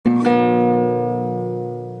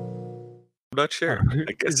not sure.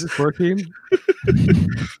 I guess. Is this working?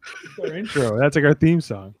 Our intro. That's like our theme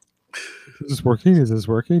song. Is this working? Is this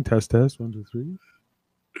working? Test, test. 1, 2, 3.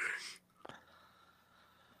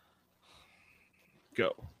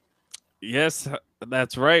 Go. Yes,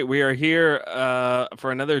 that's right. We are here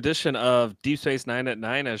for another edition of Deep Space Nine at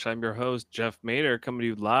Nine-ish. I'm your host, Jeff Mader, coming to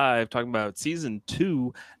you live, talking about Season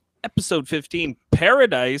 2, Episode 15,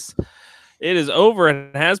 Paradise. It is over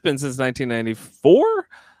and has been since 1994,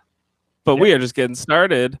 but we are just getting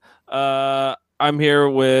started. I'm here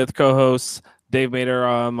with co-hosts Dave Mader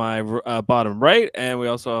on my bottom right, and we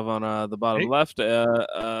also have on the bottom left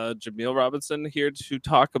Jameel Robinson here to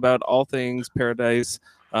talk about all things Paradise.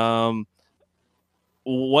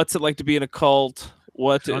 What's it like to be in a cult?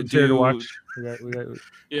 What to do to watch?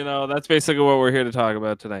 You know, that's basically what we're here to talk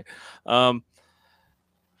about tonight.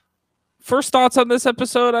 First thoughts on this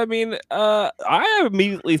episode. I mean, I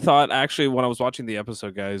immediately thought, actually, when I was watching the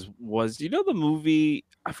episode, guys, was, you know, the movie,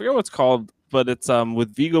 I forget what it's called, but it's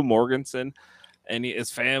with Viggo Mortensen, and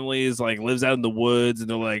his family is like lives out in the woods, and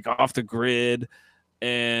they're like off the grid,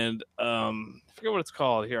 and I forget what it's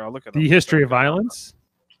called. Here, I'll look at The History of Violence.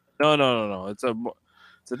 No. It's a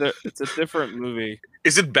different movie.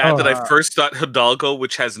 Is it bad that I first thought Hidalgo,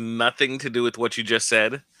 which has nothing to do with what you just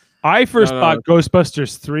said? I first thought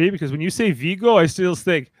Ghostbusters 3 because when you say Viggo, I still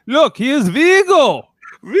think, look, he is Viggo.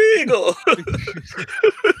 Viggo.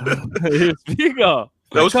 It's Viggo.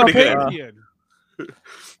 That was pretty good.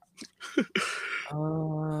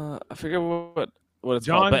 I forget what it's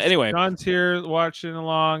called. But anyway, John's here watching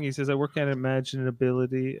along. He says, "I work on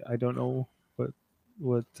imaginability." I don't know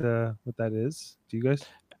what that is. Do you guys?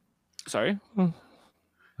 Sorry.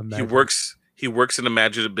 He works in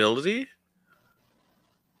imaginability.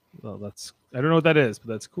 Well, I don't know what that is, but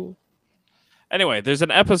that's cool. Anyway, there's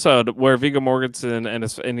an episode where Viggo Mortensen and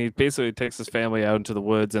he basically takes his family out into the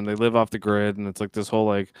woods, and they live off the grid, and it's like this whole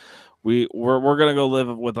like we're gonna go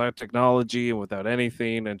live without technology and without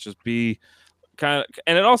anything, and just be kind of.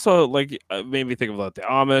 And it also like made me think about the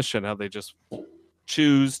Amish and how they just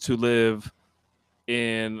choose to live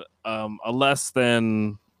in a less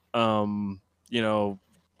than advanced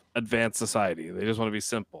society. They just want to be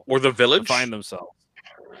simple, or the village, find themselves.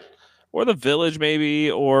 Or the village,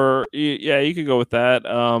 maybe, or yeah, you could go with that.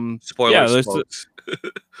 Spoilers,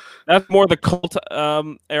 that's more the cult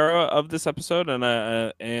era of this episode,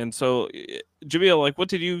 and so Jameel, like, what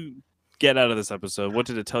did you get out of this episode? What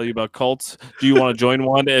did it tell you about cults? Do you want to join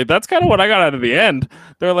one? That's kind of what I got out of the end.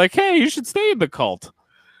 They're like, hey, you should stay in the cult.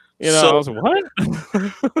 You know, I was like,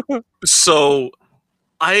 what? So,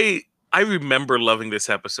 I remember loving this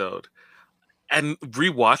episode, and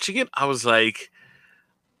rewatching it, I was like,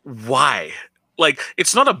 why? Like,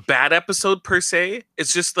 it's not a bad episode per se.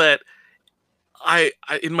 It's just that I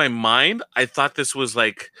in my mind, I thought this was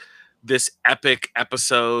like this epic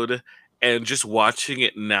episode, and just watching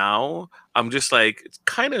it now, I'm just like, it's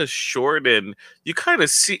kind of short, and you kind of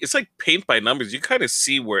see, it's like paint by numbers. You kind of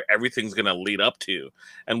see where everything's going to lead up to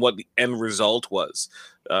and what the end result was.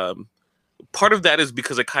 Part of that is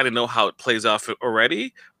because I kind of know how it plays off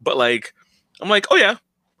already, but like, I'm like, oh yeah,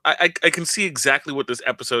 I can see exactly what this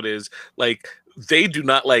episode is. Like, they do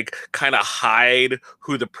not like kind of hide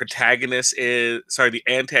who the protagonist is. Sorry, the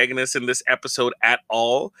antagonist in this episode at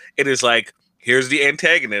all. It is like, here's the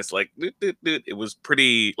antagonist. Like, it was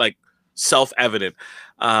pretty like self-evident.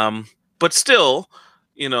 But still,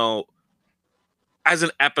 you know, as an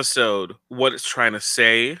episode, what it's trying to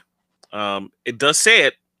say, it does say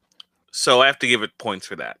it. So I have to give it points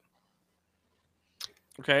for that.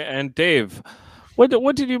 Okay, and Dave,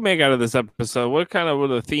 what did you make out of this episode? What kind of were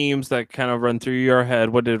the themes that kind of run through your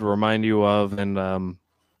head? What did it remind you of? And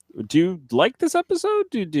do you like this episode?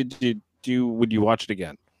 Would you watch it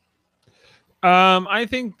again? I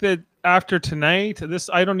think that after tonight,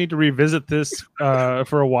 I don't need to revisit this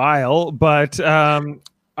for a while, but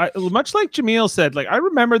much like Jameel said, like, I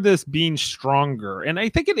remember this being stronger, and I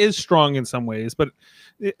think it is strong in some ways, but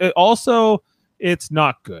it's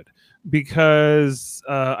not good. Because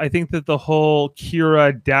I think that the whole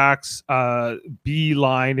Kira Dax B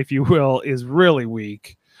line, if you will, is really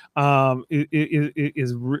weak. It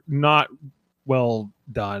is not well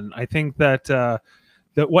done. I think that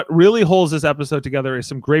that what really holds this episode together is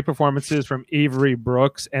some great performances from Avery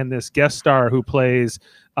Brooks and this guest star who plays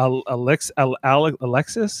Alexis.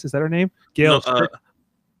 Is that her name? Gail.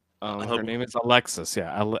 Her name is Alexis.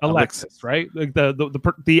 Yeah, Alexis, right? Like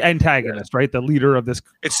the antagonist, right? The leader of this.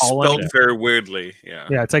 It's spelled very weirdly. Yeah,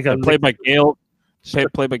 it's like played by Gail.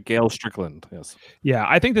 Played by Gail Strickland. Yes. Yeah,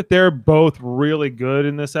 I think that they're both really good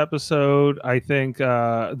in this episode. I think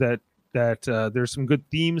that that there's some good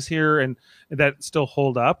themes here and that still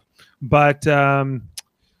hold up, but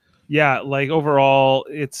yeah, like overall,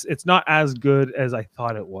 it's not as good as I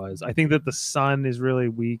thought it was. I think that the son is really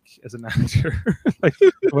weak as an actor. Like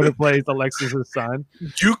when it plays Alexis's son,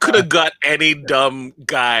 You could have got any dumb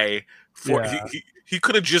guy for Yeah. he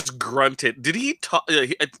could have just grunted. Did he talk?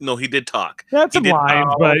 No, he did talk. that's He some did lines,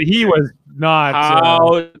 talk. but he was not.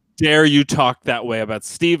 How dare you talk that way about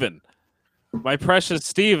Steven? My precious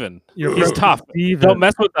Steven. Your He's precious tough. Steven. Don't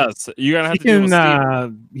mess with us. You're gonna have He to deal with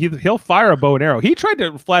can. Steven. He'll fire a bow and arrow. He tried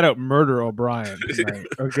to flat out murder O'Brien tonight.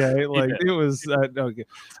 Okay, like did. it was okay.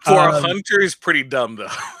 For a hunter is pretty dumb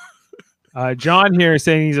though. John here is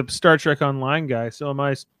saying he's a Star Trek Online guy. So am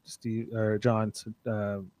I, Steve or John.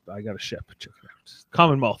 So, I got a ship. Check it out.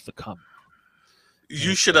 Commonwealth to come.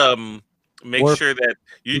 You should make Or- sure that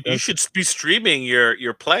you should be streaming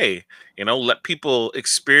your play. Let people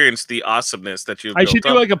experience the awesomeness that you've I built should do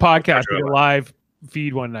up. like a podcast, Sure. like a live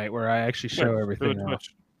feed one night where I actually show everything. Do it, off.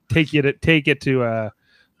 Take it to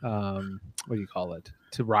what do you call it?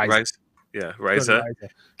 To Rise. Rise. Yeah, Go Rise to up. Ryza.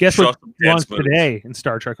 Guess Show what some dance launched today in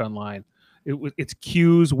Star Trek Online? It's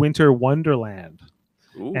Q's Winter Wonderland.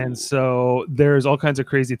 Ooh. And so there's all kinds of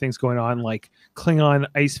crazy things going on, like Klingon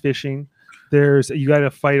ice fishing. You got to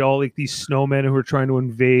fight all like these snowmen who are trying to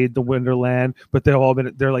invade the Wonderland, but they're Borg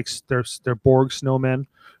snowmen,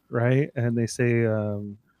 right? And they say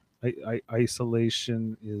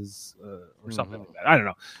isolation is or something like that. I don't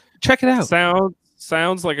know. Check it out.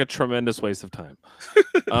 Sounds like a tremendous waste of time.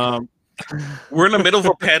 We're in the middle of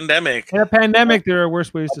a pandemic. In a pandemic, there are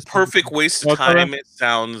worse ways to spend Perfect waste of What's that? time. It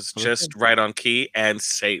sounds just right on key and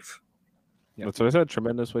safe. Yeah. That's what I said.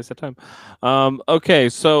 Tremendous waste of time. Okay,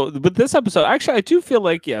 so with this episode, actually, I do feel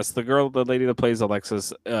like yes, the lady that plays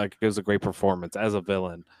Alexis gives a great performance as a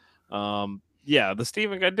villain. Yeah, the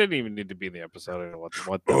Steven guy didn't even need to be in the episode. I don't know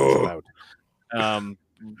what that was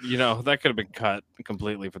about. That could have been cut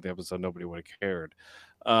completely from the episode. Nobody would have cared.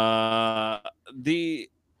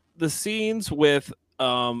 The scenes with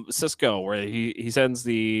Cisco where he sends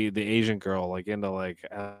the Asian girl like into like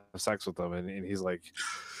have sex with him and he's like,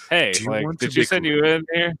 hey, Do you like want to did she make send you in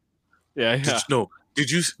here? Yeah.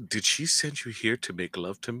 Did she send you here to make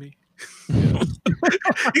love to me?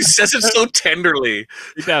 He says it so tenderly.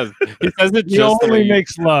 He does. He says it He just the way only you-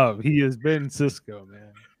 makes love. He has been Cisco,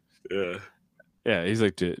 man. Yeah. Yeah, he's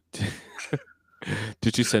like, did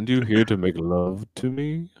she send you here to make love to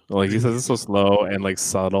me? Like he says it so slow and like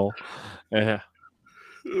subtle. Yeah.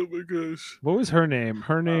 Oh my gosh. What was her name?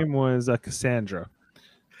 Her name was Cassandra.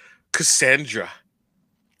 Cassandra.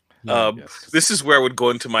 Yes. This is where I would go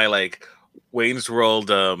into my like Wayne's World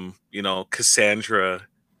Cassandra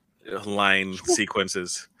line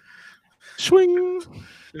sequences. Swing.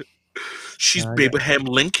 She's Okay. Abraham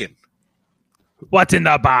Lincoln. What's in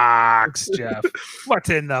the box, Jeff? What's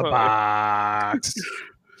in the box?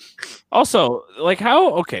 Also, like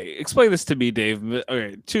how? Okay, explain this to me, Dave.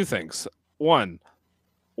 Okay, two things. One,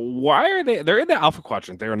 why are they? They're in the Alpha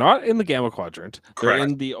Quadrant. They are not in the Gamma Quadrant. They're Correct.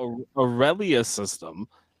 in the Aurelia system,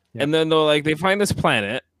 Yeah. and then they're like they find this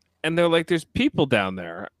planet, and they're like, there's people down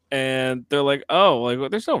there, and they're like, oh, like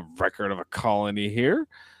there's no record of a colony here.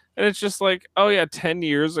 And it's just like, oh yeah, 10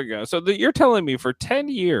 years ago. So you're telling me for 10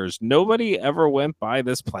 years, nobody ever went by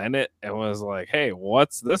this planet and was like, hey,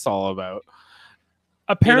 what's this all about?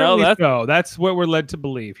 Apparently, that's- so. That's what we're led to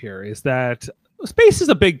believe here is that space is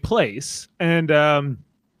a big place, and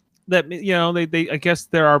that they I guess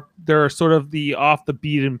there are sort of the off the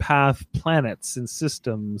beaten path planets and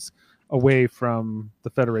systems away from the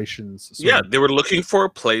Federation's. Yeah, they were looking for a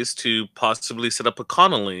place to possibly set up a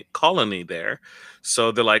colony there.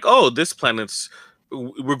 So they're like, oh,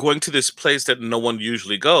 we're going to this place that no one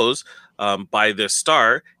usually goes by this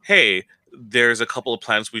star. Hey, there's a couple of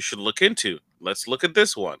planets we should look into. Let's look at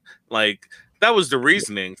this one. Like, that was the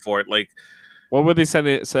reasoning for it. Like, What were they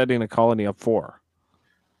setting a colony up for?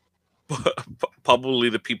 probably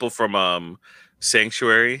the people from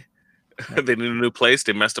Sanctuary. They need a new place.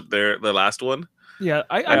 They messed up the last one. Yeah,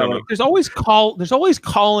 I don't don't know. know. There's always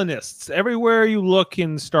colonists everywhere you look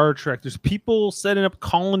in Star Trek. There's people setting up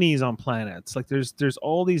colonies on planets. Like there's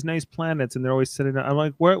all these nice planets, and they're always setting up. I'm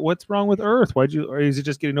like, what's wrong with Earth? Or is it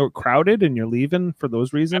just getting crowded and you're leaving for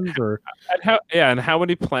those reasons? Or And how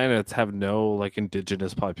many planets have no like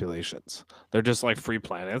indigenous populations? They're just like free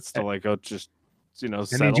planets to like go just and then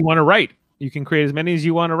settle. you want to write. You can create as many as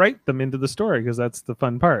you want to write them into the story because that's the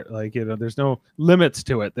fun part. Like there's no limits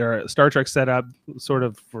to it. There are Star Trek set up sort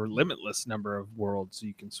of for limitless number of worlds, so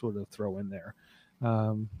you can sort of throw in there,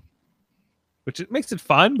 which it makes it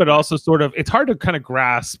fun, but also sort of it's hard to kind of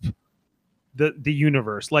grasp the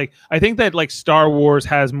universe. Like I think that like Star Wars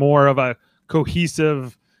has more of a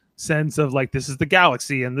cohesive sense of like this is the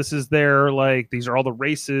galaxy and this is their like these are all the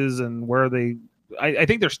races and where they. I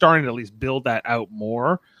think they're starting to at least build that out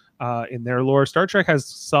more in their lore. Star Trek has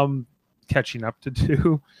some catching up to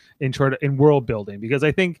do in world building, because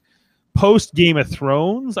I think post Game of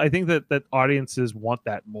Thrones, I think that audiences want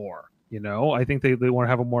that more. I think they want to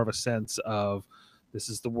have a more of a sense of this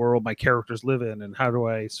is the world my characters live in, and how do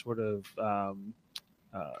I sort of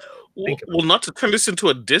well, not to turn this into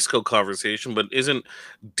a disco conversation, but isn't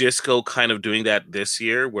disco kind of doing that this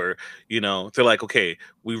year where, they're like, okay,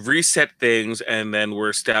 we reset things and then we're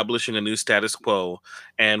establishing a new status quo,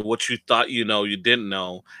 and what you thought you didn't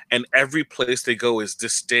know, and every place they go is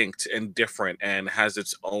distinct and different and has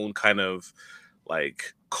its own kind of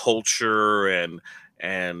like culture, and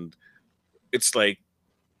it's like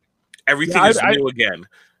everything is new again.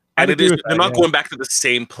 And they're not going back to the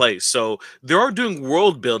same place. So they are doing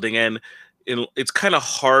world building, and it's kind of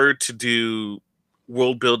hard to do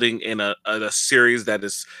world building in a series that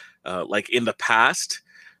is like in the past.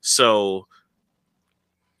 So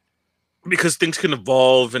because things can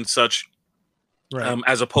evolve and such, right.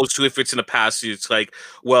 As opposed to if it's in the past, it's like,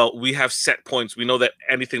 well, we have set points. We know that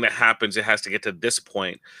anything that happens, it has to get to this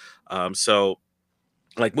point. So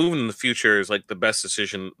like moving in the future is like the best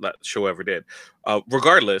decision that show ever did.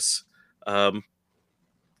 Regardless,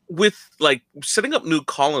 with like setting up new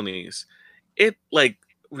colonies, it like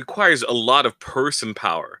requires a lot of person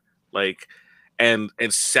power, like and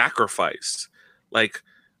sacrifice. Like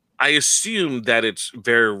I assume that it's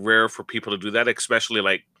very rare for people to do that, especially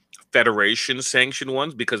like Federation sanctioned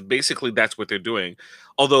ones, because basically that's what they're doing.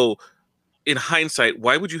 Although in hindsight,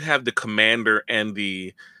 why would you have the commander and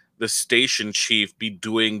the station chief be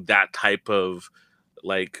doing that type of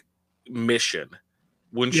like mission?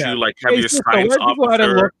 Wouldn't you like have your science officer go out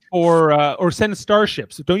and look for or send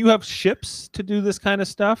starships? Don't you have ships to do this kind of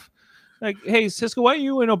stuff? Like, hey, Sisko, why don't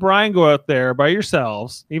you and O'Brien go out there by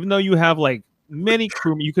yourselves, even though you have like many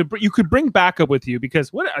crew? You could bring backup with you,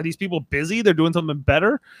 because what are these people busy? They're doing something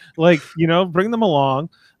better. Like, bring them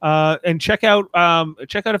along and check out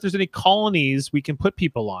if there's any colonies we can put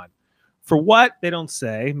people on. For what, they don't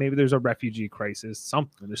say. Maybe there's a refugee crisis,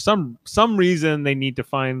 something. There's some reason they need to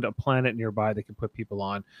find a planet nearby they can put people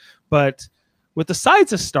on. But with the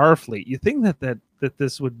size of Starfleet, you think that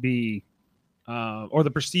this would be, or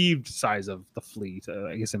the perceived size of the fleet,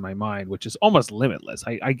 I guess in my mind, which is almost limitless.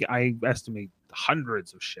 I estimate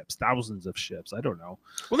hundreds of ships, thousands of ships. I don't know.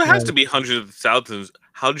 Well, there has to be hundreds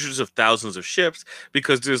of thousands of ships,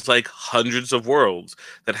 because there's like hundreds of worlds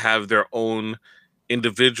that have their own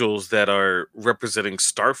individuals that are representing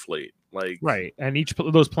Starfleet, like right, and each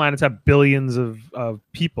of those planets have billions of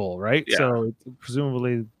people, right? Yeah. So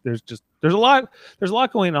presumably there's a lot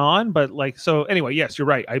going on, but like, so anyway, yes, you're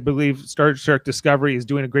right. I believe Star Trek Discovery is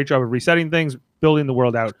doing a great job of resetting things, building the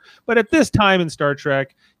world out. But at this time in Star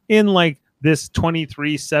Trek, in like this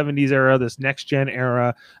 2370s era, this next gen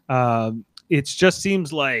era, it just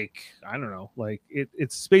seems like, I don't know, like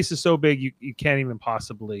it's space is so big you can't even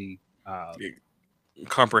possibly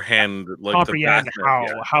comprehend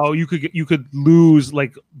how you could lose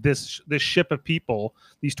like this ship of people,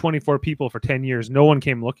 these 24 people, for 10 years. No one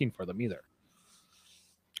came looking for them either,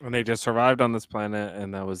 and they just survived on this planet,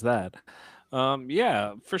 and that was that.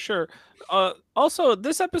 Yeah, for sure. Also,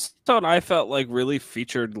 this episode I felt like really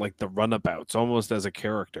featured like the runabouts almost as a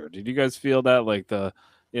character. Did you guys feel that? Like the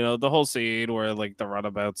whole scene where like the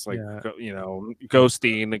runabouts like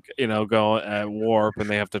ghosting, go at warp, and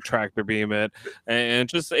they have to tractor beam it, and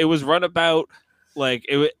just it was runabout, like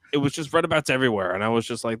it was just runabouts everywhere, and I was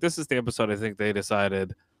just like, this is the episode I think they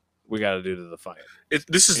decided we got to do to the fight.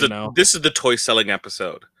 This is the toy selling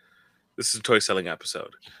episode. This is a toy selling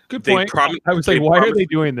episode. Good point. I was like, why are they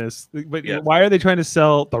doing this? But why are they trying to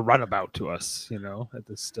sell the runabout to us? At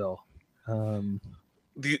this still.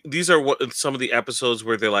 These are some of the episodes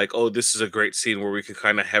where they're like, oh, this is a great scene where we can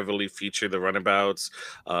kind of heavily feature the runabouts.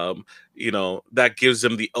 That gives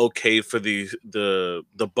them the okay for the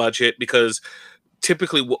budget, because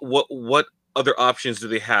typically what other options do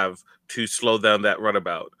they have to slow down that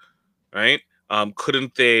runabout, right?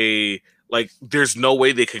 Couldn't they, like, there's no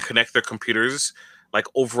way they can connect their computers, like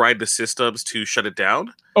override the systems to shut it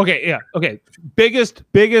down? Okay, yeah. Okay. Biggest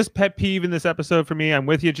pet peeve in this episode for me, I'm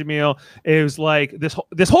with you, Jamil, is like this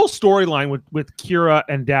whole storyline with Kira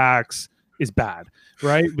and Dax is bad,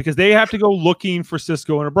 right? Because they have to go looking for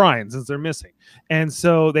Sisko and O'Brien since they're missing. And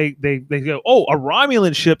so they go, oh, a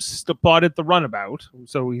Romulan ship spotted the runabout.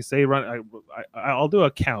 So we say I'll do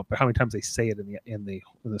a count, but how many times they say it in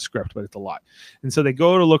the script, but it's a lot. And so they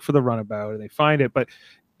go to look for the runabout and they find it, but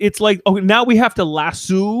it's like, oh, now we have to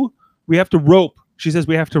lasso, we have to rope. She says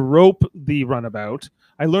we have to rope the runabout.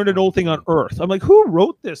 I learned an old thing on Earth. I'm like, who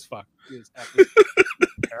wrote this? Fuck, this episode?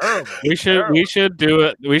 Terrible. We should do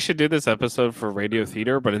it. We should do this episode for radio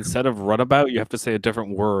theater, but instead of runabout, you have to say a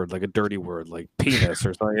different word, like a dirty word, like penis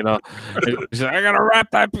or something. You know, she's like, I gotta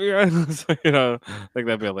wrap that. So, you know, I think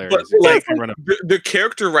that'd be hilarious. But like the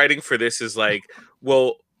character writing for this is like,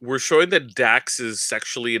 well, we're showing that Dax is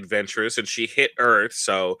sexually adventurous and she hit Earth,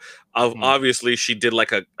 so obviously she did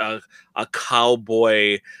like a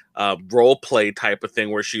cowboy role play type of thing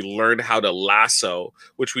where she learned how to lasso,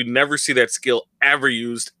 which we never see that skill ever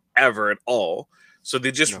used ever at all. So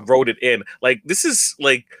they just wrote it in. Like, this is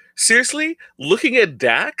like, seriously, looking at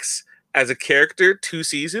Dax as a character 2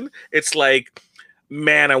 season, it's like,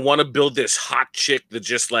 man, I want to build this hot chick that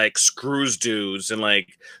just like screws dudes and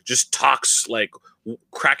like just talks like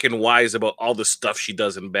cracking wise about all the stuff she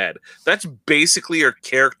does in bed. That's basically her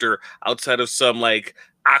character outside of some like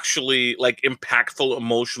actually like impactful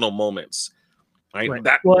emotional moments. Right?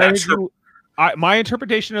 That's her. My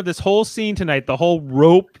interpretation of this whole scene tonight, the whole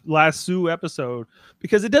rope lasso episode,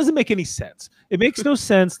 because it doesn't make any sense. It makes no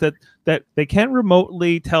sense that they can't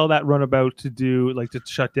remotely tell that runabout to do like to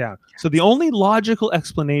shut down. So the only logical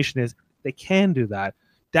explanation is they can do that.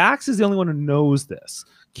 Dax is the only one who knows this.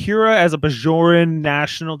 Kira, as a Bajoran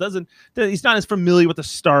national, he's not as familiar with the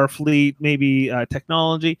Starfleet, maybe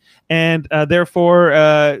technology, and therefore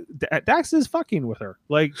Dax is fucking with her.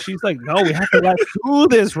 Like, she's like, no, we have to let through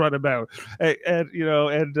this runabout, and you know,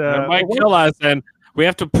 and it might kill us, and we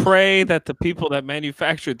have to pray that the people that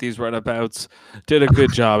manufactured these runabouts did a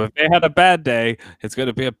good job. If they had a bad day, it's going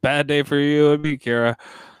to be a bad day for you and me, Kira.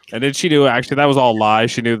 And then she knew, actually, that was all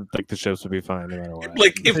lies. She knew like the ships would be fine no matter what.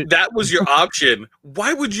 Like, if that was your option,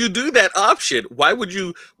 why would you do that option? Why would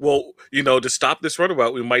you, well, you know, to stop this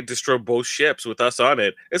runabout, we might destroy both ships with us on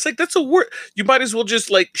it. It's like, that's a word. You might as well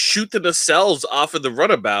just like shoot the nacelles off of the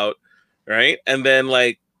runabout, right? And then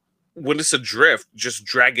like, when it's adrift, just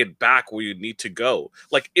drag it back where you need to go.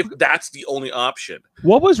 Like, if that's the only option.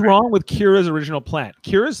 What was wrong with Kira's original plan?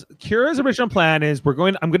 Kira's original plan is we're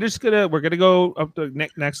gonna go up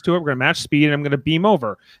next to it. We're gonna match speed, and I'm gonna beam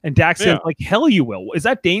over. And Dax says, like, hell you will. Is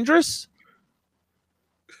that dangerous?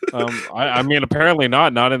 I mean, apparently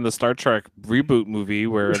not in the Star Trek reboot movie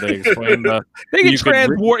where they explain the they can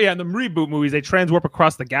transwarp. Yeah, in the reboot movies they transwarp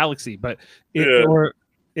across the galaxy, but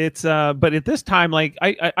but at this time, like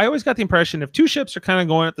I always got the impression if two ships are kind of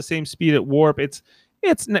going at the same speed at warp, it's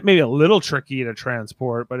maybe a little tricky to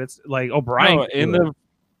transport, but it's like O'Brien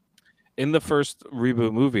in the first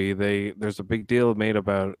reboot movie, there's a big deal made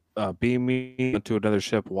about beaming into another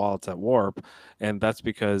ship while it's at warp, and that's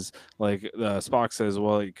because like Spock says,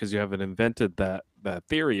 well, because you haven't invented that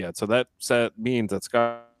theory yet, so that means that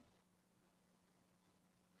Scott.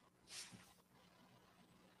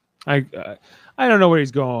 I don't know where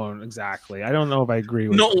he's going exactly. I don't know if I agree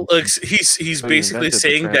with. No, like he's basically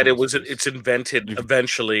saying that it's invented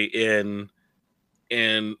eventually in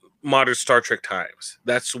modern Star Trek times.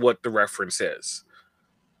 That's what the reference is.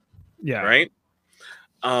 Yeah. Right.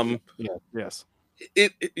 Yes.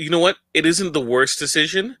 It you know what? It isn't the worst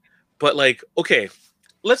decision, but like, okay,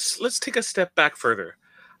 let's take a step back further.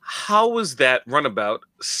 How was that runabout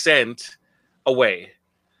sent away?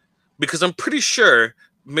 Because I'm pretty sure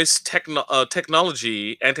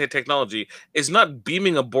anti-technology is not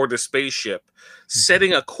beaming aboard a spaceship,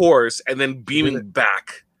 setting a course, and then beaming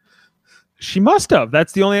back. She must have.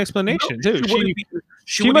 That's the only explanation, too.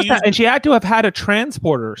 She must have, and she had to have had a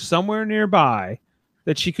transporter somewhere nearby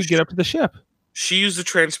that she could get up to the ship. She used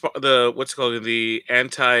the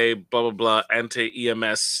anti-EMS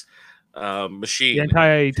machine. The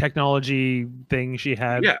anti-technology thing she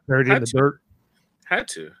had buried in the dirt. Had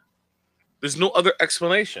to. There's no other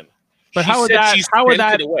explanation. But how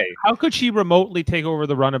could she remotely take over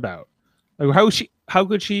the runabout? Like, how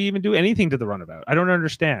could she even do anything to the runabout? I don't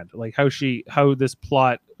understand. Like how this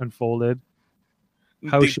plot unfolded.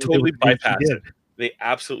 They totally bypassed it. They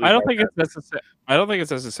absolutely. I don't think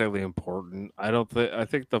it's necessarily important. I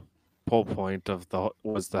think the whole point of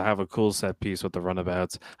was to have a cool set piece with the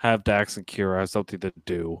runabouts. Have Dax and Kira have something to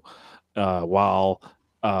do while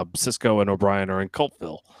Sisko and O'Brien are in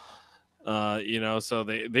Cultville. So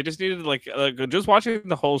they just needed like just watching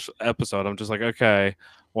the whole episode. I'm just like, okay,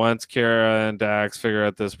 once Kira and Dax figure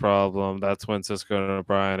out this problem, that's when Sisko and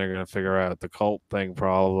O'Brien are going to figure out the cult thing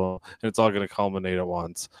problem, and it's all going to culminate at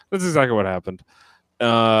once. That's exactly what happened.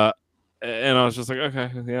 And I was just like,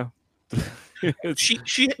 okay, yeah. She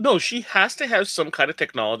has to have some kind of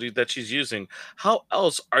technology that she's using. How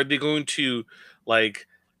else are they going to like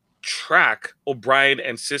track O'Brien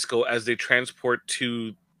and Sisko as they transport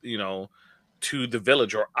to to the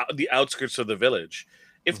village or the outskirts of the village.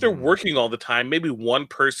 If they're Mhm. working all the time, maybe one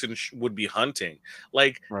person would be hunting.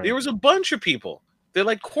 Like Right. there was a bunch of people. They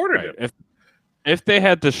like quartered Right. him. If they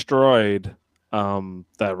had destroyed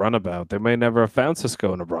that runabout, they may never have found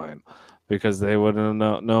Cisco and O'Brien because they wouldn't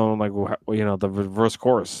have known like the reverse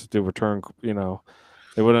course to return. They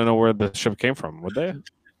wouldn't know where the ship came from, would they?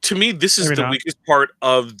 To me, this is Maybe the not. weakest part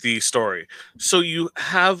of the story. So you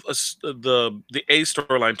have the A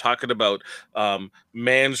storyline talking about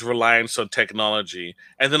man's reliance on technology,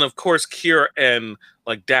 and then of course Kira and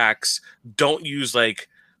like Dax don't use like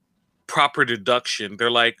proper deduction. They're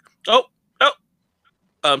like, oh,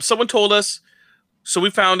 someone told us, so we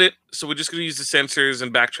found it, so we're just gonna use the sensors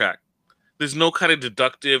and backtrack. There's no kind of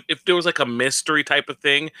deductive. If there was like a mystery type of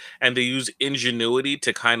thing and they use ingenuity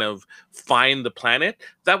to kind of find the planet,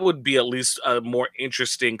 that would be at least a more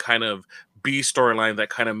interesting kind of B storyline that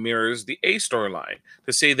kind of mirrors the A storyline.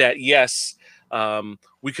 To say that, yes,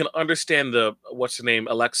 we can understand the, what's the name,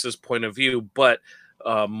 Alexa's point of view, but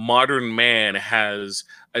modern man has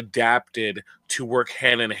adapted to work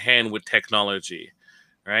hand in hand with technology,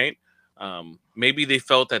 right? Maybe they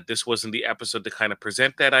felt that this wasn't the episode to kind of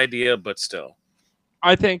present that idea, but still.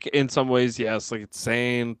 I think in some ways, yes, like it's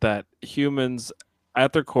saying that humans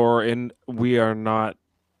at their core, and we are not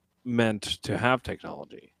meant to have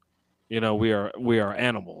technology. We are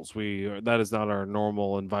animals. That is not our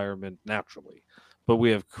normal environment naturally, but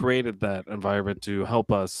we have created that environment to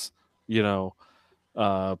help us,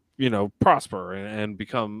 prosper and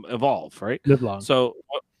become evolve, right? Live long. So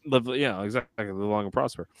live, yeah, exactly, live long and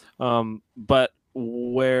prosper. But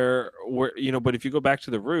but if you go back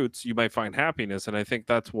to the roots, you might find happiness, and I think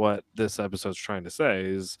that's what this episode's trying to say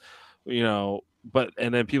is, but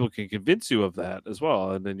and then people can convince you of that as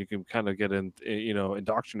well, and then you can kind of get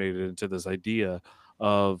indoctrinated into this idea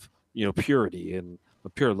of purity and a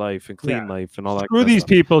pure life and clean life and all that. Screw these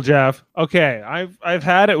people, Jeff. Okay, I've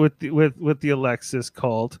had it with the Alexis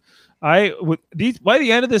cult. By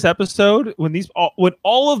the end of this episode, when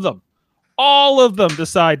all of them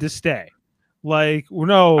decide to stay, like,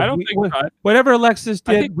 no, I don't think whatever Alexis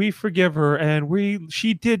did, we forgive her, and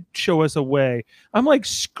she did show us a way. I'm like,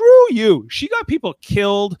 screw you. She got people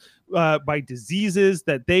killed by diseases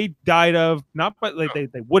that they died of, not but like they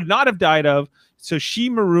would not have died of. So she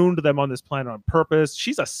marooned them on this planet on purpose.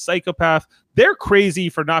 She's a psychopath. They're crazy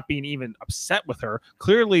for not being even upset with her.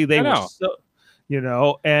 Clearly, they were so,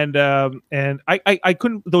 and I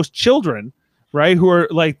couldn't. Those children, right, who are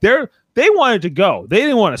like they wanted to go. They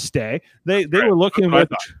didn't want to stay. They were looking with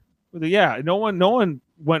no one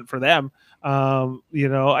went for them. I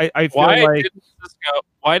feel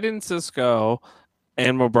why didn't Cisco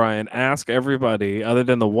and O'Brien ask everybody other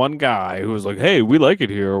than the one guy who was like, "Hey, we like it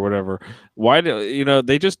here" or whatever? Why do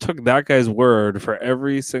they just took that guy's word for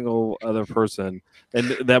every single other person, and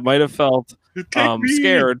that might have felt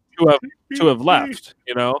scared to have left.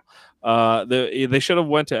 They should have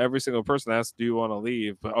went to every single person and asked, "Do you want to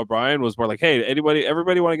leave?" But O'Brien was more like, "Hey,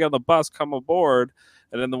 everybody want to get on the bus? Come aboard."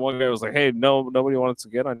 And then the one guy was like, "Hey, no, nobody wants to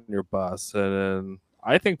get on your bus." And then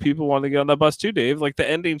I think people want to get on the bus too, Dave. Like the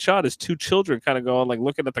ending shot is two children kind of going, like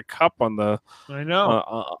looking at the cup on the. I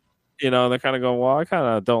know. They're kind of going, "Well, I kind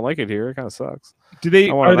of don't like it here. It kind of sucks."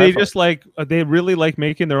 Are they really like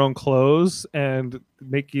making their own clothes and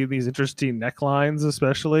making these interesting necklines,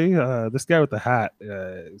 especially this guy with the hat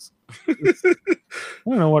is I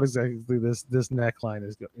don't know what exactly this neckline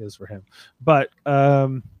is for him, but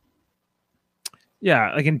like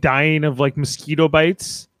in dying of like mosquito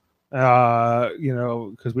bites,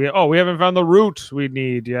 because we haven't found the root we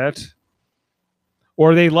need yet.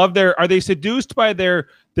 Or are they seduced by their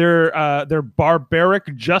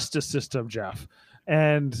barbaric justice system, Jeff?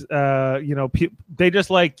 And they just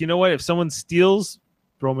like, you know what? If someone steals,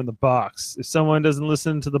 throw them in the box. If someone doesn't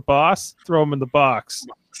listen to the boss, throw them in the box.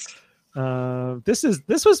 This is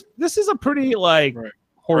a pretty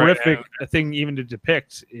horrific thing even to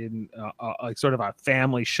depict in like sort of a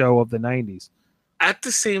family show of the 90s. At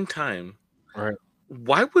the same time, right?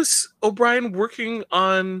 Why was O'Brien working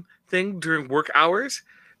on thing during work hours?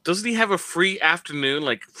 Doesn't he have a free afternoon,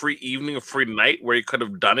 like free evening or free night where he could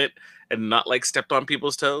have done it and not like stepped on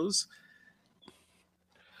people's toes?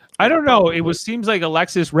 I don't know. Seems like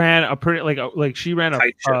Alexis ran a pretty like she ran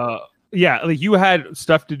like you had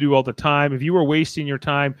stuff to do all the time. If you were wasting your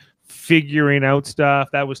time figuring out stuff,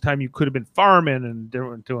 that was time you could have been farming and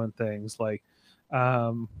doing things like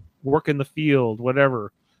work in the field,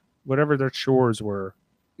 whatever their chores were.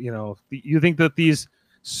 You think that these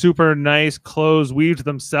super nice clothes weaved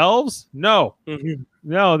themselves? No. Mm-hmm.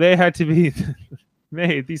 No, they had to be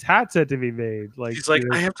made. These hats had to be made. Like he's like,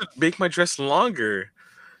 I have to make my dress longer.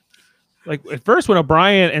 Like at first, when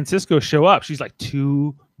O'Brien and Cisco show up, she's like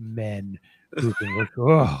 2 men grouping. Like,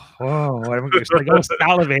 I'm just like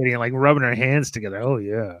salivating, like rubbing her hands together. Oh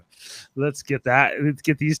yeah, let's get that. Let's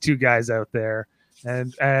get these 2 guys out there,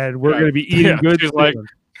 and we're gonna be eating good.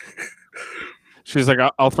 She's like,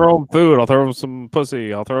 I'll throw him food. I'll throw him some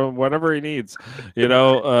pussy. I'll throw him whatever he needs. And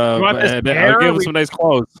I'll give him some nice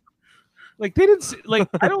clothes. Like they didn't like.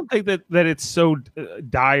 I don't think that it's so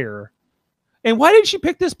dire. And why did she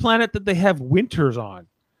pick this planet that they have winters on?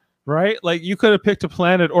 Right? Like you could have picked a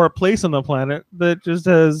planet or a place on the planet that just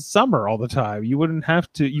has summer all the time. You wouldn't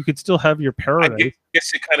have to. You could still have your paradise. I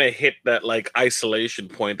guess it kind of hit that like isolation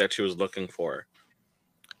point that she was looking for.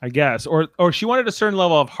 I guess, or she wanted a certain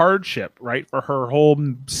level of hardship, right, for her whole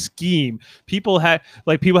scheme. People had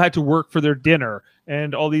to work for their dinner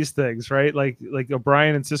and all these things, right? Like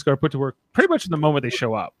O'Brien and Cisco are put to work pretty much in the moment they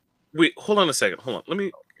show up. Wait, hold on a second. Hold on. Let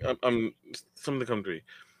me. Something come to me.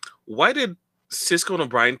 Why did Cisco and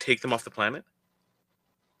O'Brien take them off the planet?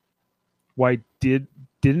 Why didn't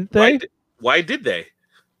they? Why did they?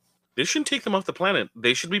 They shouldn't take them off the planet.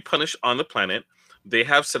 They should be punished on the planet. They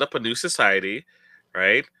have set up a new society,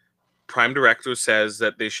 right? Prime Directive says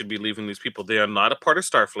that they should be leaving these people. They are not a part of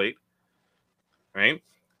Starfleet, right?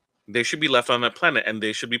 They should be left on that planet, and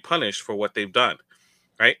they should be punished for what they've done,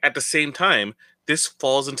 right? At the same time, this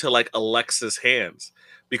falls into like Alexis' hands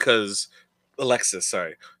because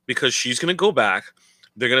she's gonna go back.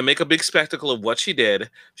 They're gonna make a big spectacle of what she did.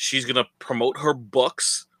 She's gonna promote her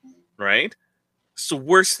books, right? It's the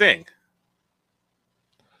worst thing.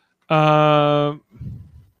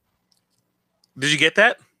 Did you get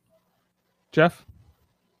that, Jeff?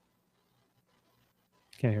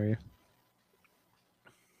 Can't hear you.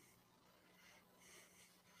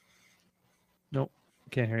 Nope,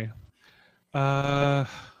 can't hear you.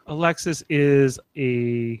 Alexis is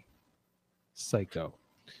a psycho.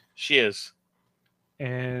 She is.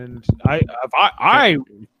 And I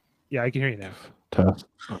can hear you now. Tough.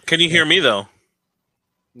 Can you hear me though?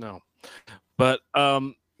 No. But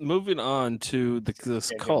moving on to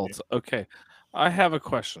this cult. Okay. I have a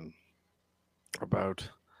question about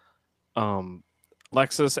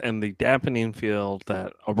Lexus and the dampening field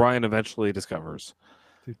that O'Brien eventually discovers.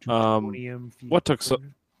 What took so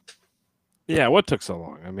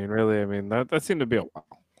long? I mean, really, that seemed to be a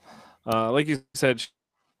while. Like you said,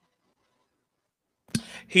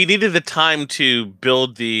 he needed the time to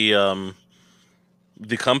build the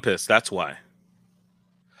compass. That's why.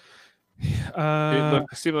 It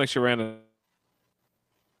seemed like she ran a...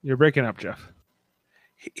 You're breaking up, Jeff.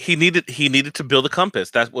 He needed to build a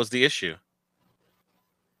compass. That was the issue.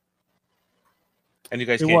 And you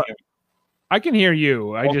guys can't hear me. I can hear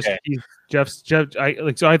you. Okay.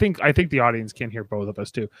 I think the audience can hear both of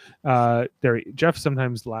us too. Jeff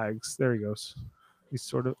sometimes lags. There he goes. He's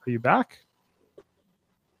sort of. Are you back?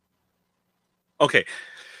 Okay.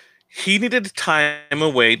 He needed time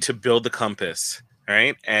away to build the compass,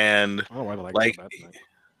 right? And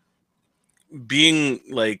being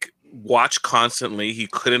like watched constantly, he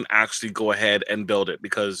couldn't actually go ahead and build it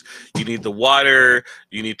because you need the water,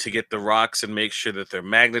 you need to get the rocks and make sure that they're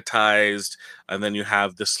magnetized, and then you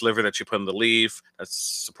have the sliver that you put in the leaf.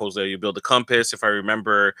 That's supposedly how you build a compass. If I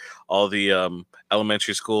remember all the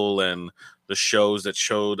elementary school and the shows that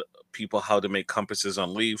showed people how to make compasses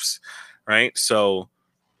on leaves, right? So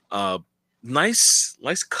nice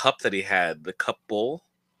cup that he had, the cup bowl.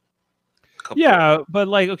 But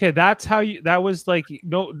like, okay, that's how that was like,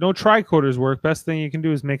 no tricorders work. Best thing you can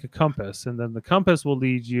do is make a compass, and then the compass will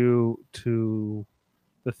lead you to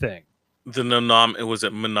the thing. It was a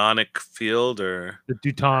mnemonic field or the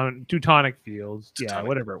Teutonic fields. Yeah,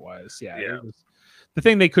 whatever it was. Yeah. It was the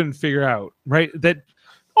thing they couldn't figure out, right? That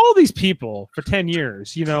all these people for 10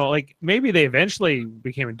 years, like maybe they eventually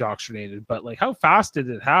became indoctrinated, but like how fast did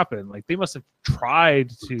it happen? Like they must have tried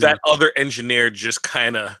to. That other engineer just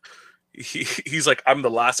kind of, he's like, I'm the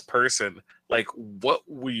last person. Like, what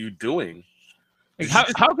were you doing? Like,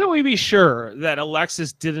 how can we be sure that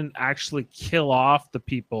Alexis didn't actually kill off the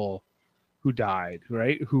people who died,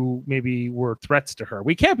 right? Who maybe were threats to her?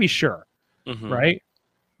 We can't be sure, right?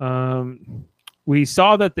 We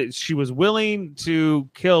saw that she was willing to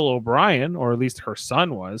kill O'Brien, or at least her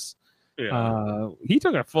son was. Yeah. He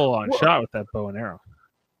took a full-on shot with that bow and arrow.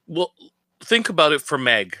 Well, think about it for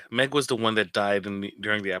Meg. Meg was the one that died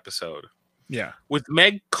during the episode. Yeah. With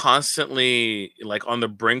Meg constantly like on the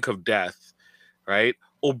brink of death, right?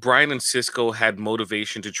 O'Brien and Cisco had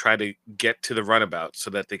motivation to try to get to the runabout so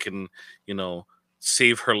that they can,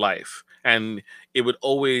 save her life. And it would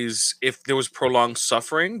always, if there was prolonged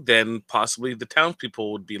suffering, then possibly the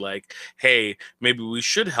townspeople would be like, hey, maybe we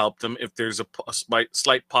should help them if there's a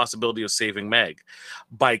slight possibility of saving Meg.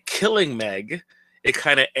 By killing Meg, it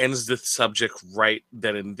kind of ends the subject right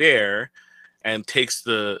then and there, and takes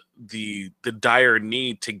the dire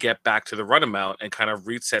need to get back to the runabout and kind of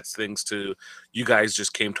resets things to, you guys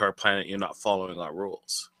just came to our planet, you're not following our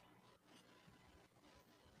rules.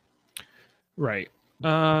 Right.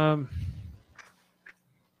 Jeff,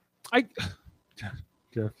 I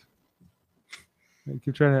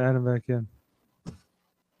keep trying to add him back in.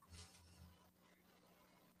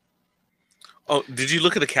 Oh, did you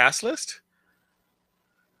look at the cast list?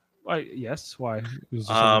 Yes. Why? Is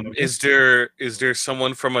there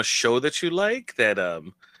someone from a show that you like that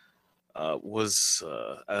was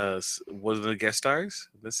one of the guest stars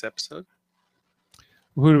this episode?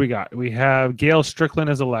 Who do we got? We have Gail Strickland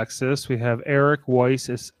as Alexis. We have Eric Weiss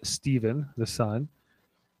as Steven, the son.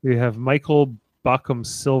 We have Michael Buckham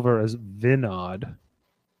Silver as Vinod.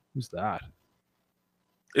 Who's that?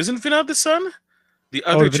 Isn't Vinod the son? The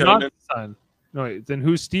other gentleman. The son. No, wait, then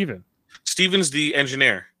who's Steven? Steven's the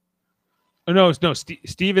engineer. Oh no,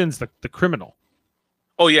 Steven's the criminal.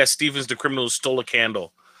 Oh yeah, Steven's the criminal who stole a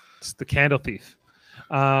candle. It's the candle thief.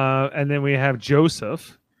 And then we have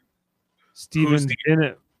Joseph. Steven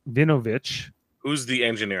Vinovich. Who's the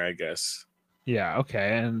engineer, I guess. Yeah,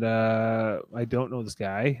 okay. And I don't know this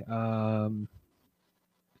guy.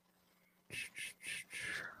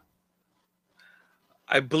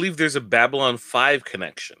 I believe there's a Babylon 5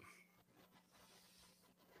 connection.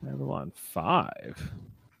 Babylon 5.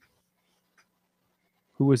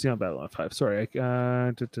 Who was he on Babylon 5? Sorry.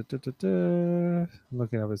 I'm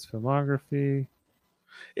looking up his filmography.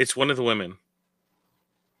 It's one of the women.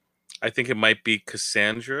 I think it might be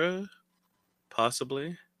Cassandra,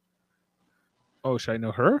 possibly. Oh, should I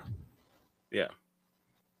know her? Yeah.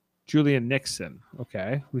 Julian Nixon.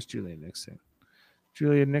 Okay. Who's Julian Nixon?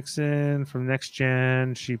 Julian Nixon from Next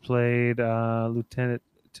Gen. She played Lieutenant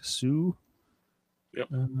Sue. Yep.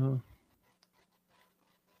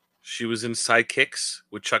 She was in Sidekicks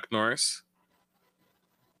with Chuck Norris.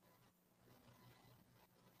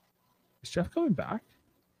 Is Jeff coming back?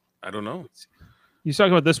 I don't know. He's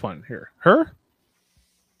talking about this one here. Her?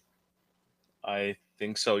 I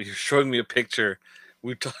think so. You're showing me a picture.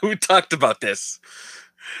 We talked about this.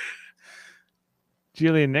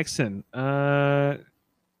 Julian Nixon. I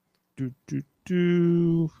was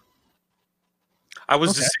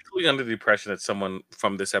distinctly under the impression that someone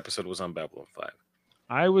from this episode was on Babylon 5.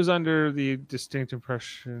 I was under the distinct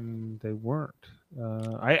impression they weren't.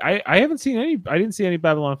 I haven't seen any. I didn't see any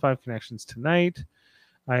Babylon 5 connections tonight.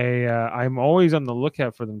 I'm always on the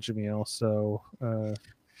lookout for them, Jamil. So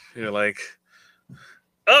you're like,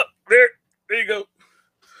 oh, there you go.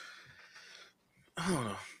 I don't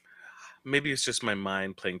know. Maybe it's just my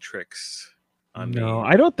mind playing tricks on me.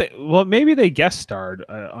 I don't think. Well, maybe they guest starred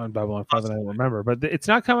on Babylon 5, and I don't remember, but it's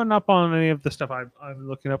not coming up on any of the stuff I'm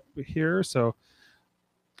looking up here. So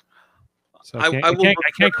I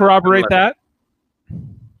can't corroborate that.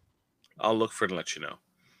 I'll look for it and let you know.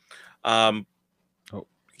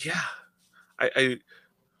 Yeah, it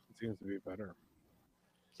seems to be better.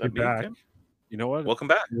 You're back. You know what? Welcome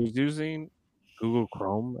back. I was using Google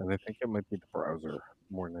Chrome, and I think it might be the browser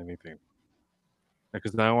more than anything.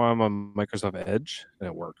 Because now I'm on Microsoft Edge, and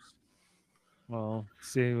it works. Well,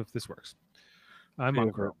 see if this works. I'm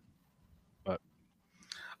on Chrome. But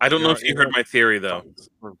I don't know if you heard my theory, though,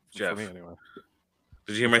 Jeff. For me, anyway.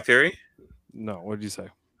 Did you hear my theory? No. What did you say?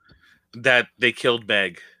 That they killed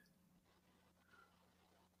Meg.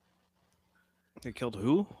 They killed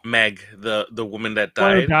who? Meg, the woman that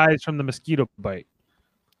One who died. dies from the mosquito bite.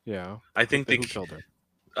 Yeah. I think they killed her.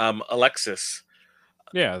 Alexis.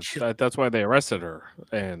 Yeah, that's why they arrested her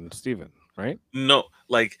and Steven, right? No,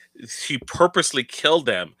 like she purposely killed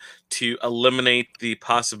them to eliminate the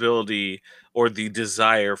possibility or the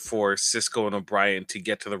desire for Cisco and O'Brien to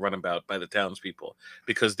get to the runabout by the townspeople,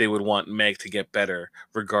 because they would want Meg to get better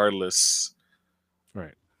regardless.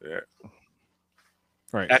 Right. Yeah.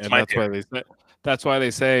 Right. That's why they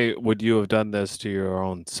say, would you have done this to your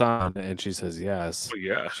own son? And she says yes. Oh,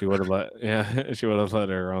 yeah. She would have let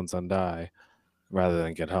her own son die rather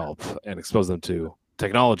than get help and expose them to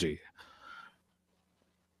technology.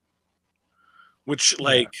 Which,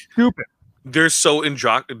 like, stupid. They're so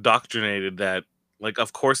indoctrinated that, like,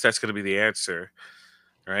 of course that's going to be the answer,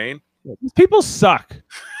 right? These people suck.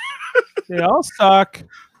 They all suck.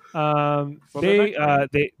 The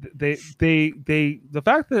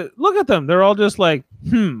fact that, look at them, they're all just like,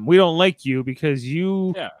 we don't like you because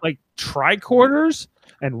you like tricorders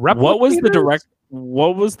and replicators.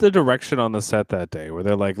 What was the direction on the set that day? Where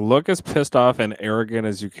they're like, look as pissed off and arrogant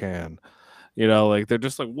as you can. You know, like they're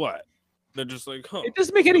just like, what? They're just like, huh? It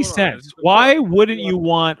doesn't make what's any going on? It's sense. like, Why what? wouldn't you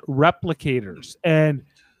want replicators? And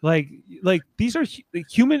like these are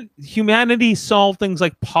humanity solve things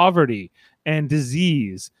like poverty and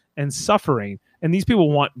disease and suffering, and these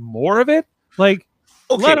people want more of it. Like,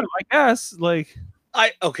 Okay, let them, I guess. Like,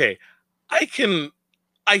 I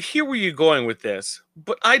hear where you're going with this,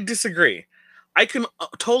 but I disagree. I can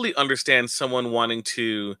totally understand someone wanting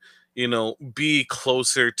to, be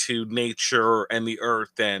closer to nature and the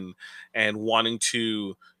earth and wanting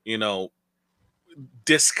to,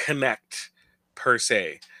 disconnect per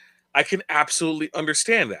se. I can absolutely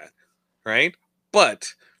understand that, right?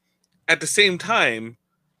 But at the same time,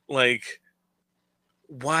 like,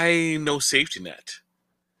 why no safety net?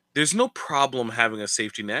 There's no problem having a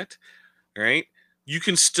safety net, right? You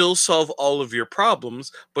can still solve all of your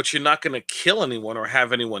problems, but you're not going to kill anyone or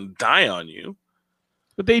have anyone die on you.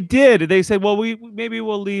 but they did. They said, well, maybe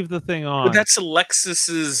we'll leave the thing But on. that's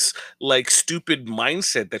Alexis's like stupid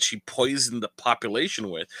mindset that she poisoned the population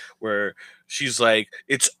with, where she's like,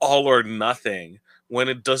 it's all or nothing when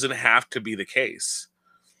it doesn't have to be the case.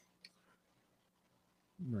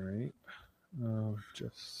 Right.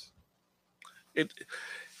 Just it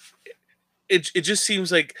just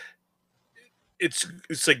seems like it's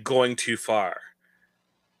like going too far.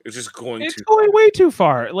 It's just going it's too going way too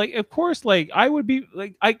far. Like, of course, like I would be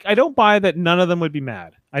like, I don't buy that none of them would be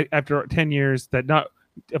mad. After 10 years, that not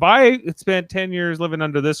if I had spent 10 years living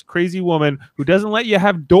under this crazy woman who doesn't let you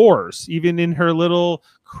have doors, even in her little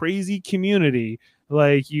crazy community,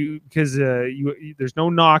 like because there's no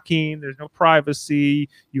knocking, there's no privacy.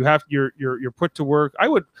 You're put to work. I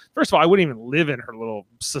would, first of all, I wouldn't even live in her little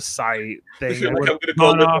society thing. Like, I'm would've gonna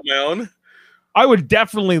go gone live off. on my own. I would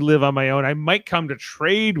definitely live on my own. I might come to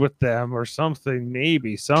trade with them or something,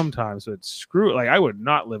 maybe sometimes, but screw it. Like, I would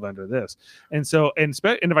not live under this. And so, and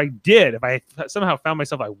if I did, if I somehow found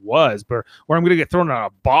myself, I was, but where I'm going to get thrown in a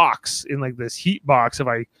box, in like this heat box, if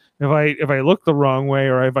I look the wrong way,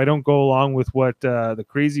 or if I don't go along with what the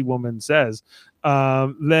crazy woman says,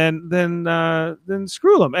 then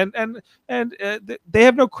screw them. And they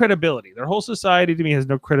have no credibility. Their whole society to me has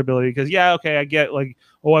no credibility, because yeah, okay, I get like,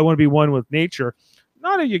 oh, I want to be one with nature.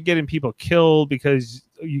 Not that you're getting people killed because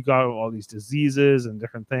you got all these diseases and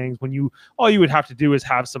different things. When all you would have to do is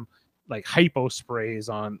have some like hypo sprays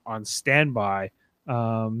on standby.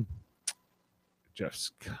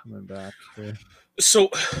 Jeff's coming back here.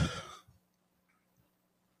 So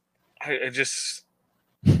I just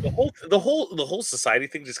the whole society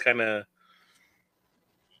thing just kind of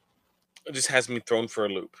just has me thrown for a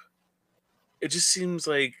loop. It just seems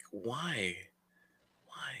like why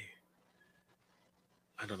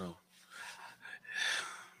I don't know.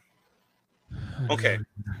 Okay,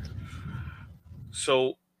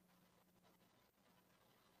 so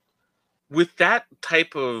with that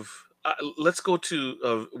type of let's go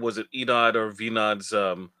to was it Enod or Vinod's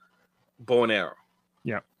bow and arrow?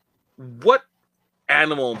 Yeah. What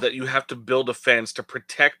animal that you have to build a fence to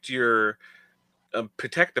protect your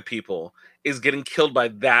protect the people is getting killed by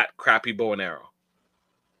that crappy bow and arrow?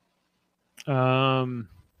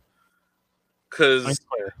 Because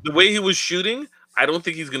the way he was shooting, I don't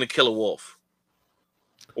think he's going to kill a wolf.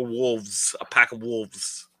 Or wolves, a pack of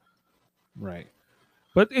wolves. Right.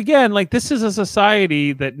 But again, like, this is a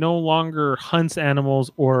society that no longer hunts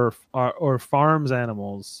animals or farms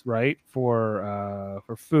animals, right, for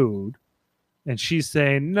food, and she's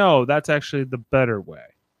saying no, that's actually the better way.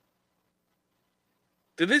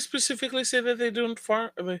 Did they specifically say that they don't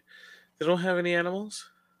farm? I mean, they don't have any animals.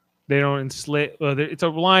 They don't enslave. It's a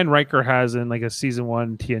line Riker has in like a season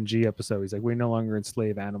 1 TNG episode. He's like, we no longer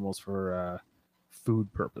enslave animals for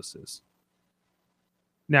food purposes.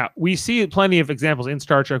 Now, we see plenty of examples in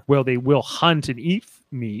Star Trek where they will hunt and eat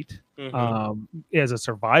meat as a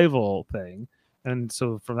survival thing. And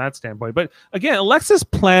so from that standpoint, but again, Alexis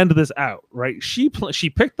planned this out, right? She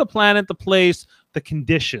picked the planet, the place, the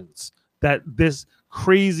conditions that this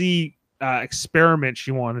crazy experiment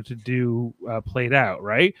she wanted to do played out,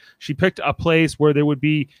 right? She picked a place where there would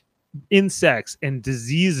be insects and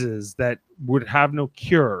diseases that would have no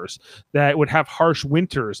cures, that would have harsh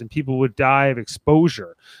winters and people would die of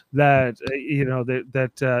exposure, that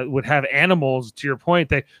that would have animals, to your point,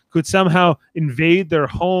 that could somehow invade their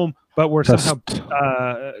home, but were somehow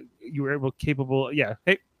you were capable,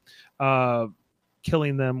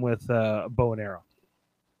 killing them with a bow and arrow.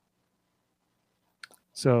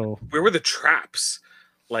 So where were the traps?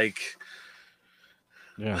 Like,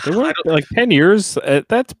 yeah, they were like 10 years.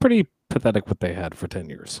 That's pretty pathetic what they had for 10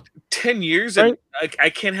 years. 10 years Right. and I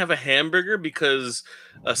can't have a hamburger because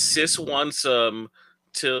a sis wants to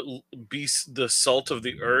be the salt of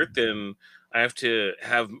the earth, and I have to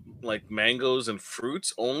have like mangoes and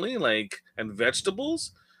fruits only, like, and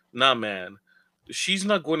vegetables. Nah, man, she's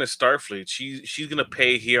not going to Starfleet. She's gonna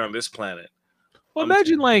pay here on this planet. Well,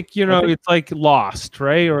 imagine like, you I know, think- it's like Lost,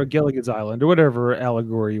 right? Or Gilligan's Island or whatever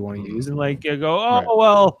allegory you want to use. And like you go, oh, Right.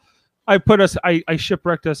 well, I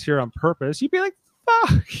shipwrecked us here on purpose. You'd be like,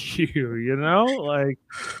 fuck you, you know? Like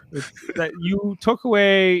it's that you took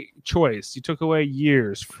away choice. You took away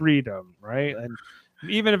years, freedom, right? And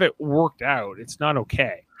even if it worked out, it's not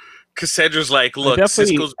okay. Cassandra's like, look,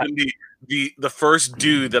 definitely- Cisco's been the first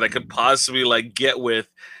dude that I could possibly like get with,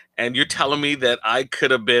 and you're telling me that I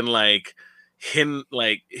could have been like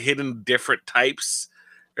hidden different types,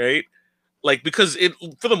 right? Like, because it,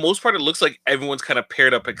 for the most part, it looks like everyone's kind of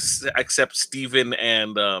paired up except Steven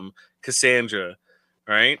and Cassandra,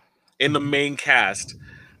 right? In the main cast.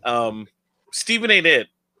 Steven ain't it.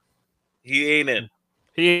 He ain't it.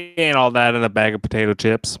 He ain't all that in a bag of potato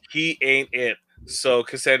chips. He ain't it. So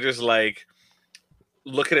Cassandra's like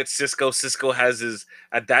looking at Cisco. Cisco has his,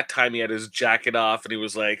 at that time, he had his jacket off and he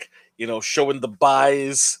was like, you know, showing the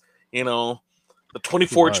buys, you know, the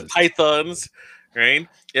 24-inch was. pythons, right?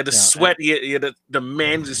 He had the Yeah, sweat. He had the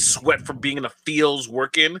man's sweat from being in the fields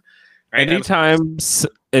working. Right? Anytime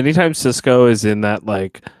Cisco is in that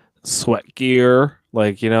like sweat gear,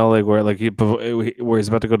 like, you know, like where he's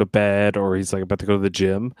about to go to bed or he's like about to go to the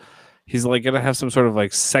gym, he's like gonna have some sort of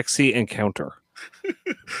like sexy encounter.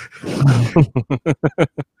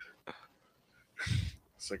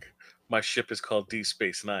 It's like, my ship is called Deep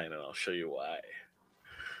Space Nine, and I'll show you why.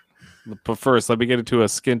 But first, let me get into a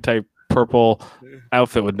skin tight purple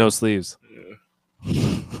outfit with no sleeves.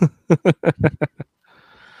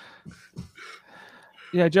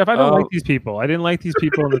 Yeah, Jeff, I don't like these people. I didn't like these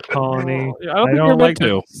people in the colony. I don't think you're meant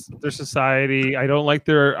to. their society. I don't like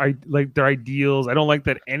their ideals. I don't like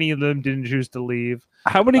that any of them didn't choose to leave.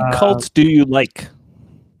 How many cults do you like?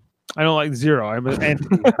 I don't like zero. I'm an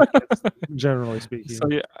anti, generally speaking. So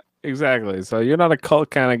yeah, exactly. So you're not a cult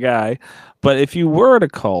kind of guy, but if you were in a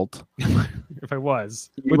cult, if I was,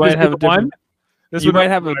 you would might this be have a the one? different. This You would might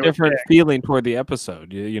not have be a what I would different pick. feeling toward the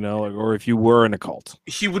episode, you know, or if you were in a cult.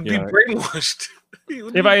 He would Yeah. be brainwashed.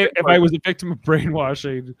 If I was a victim of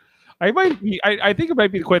brainwashing, I might be. I think it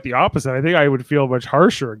might be quite the opposite. I think I would feel much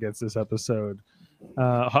harsher against this episode.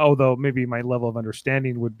 Although maybe my level of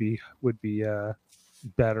understanding would be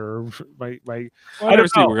better. I don't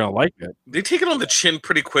Obviously, know. we're gonna like it. They take it on the chin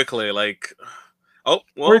pretty quickly. Like, oh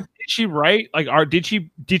well, Or did she write like? Did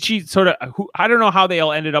she sort of? I don't know how they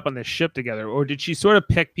all ended up on this ship together, or did she sort of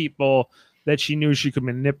pick people that she knew she could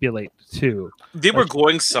manipulate too? they were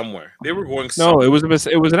going somewhere. They were going somewhere. No, it was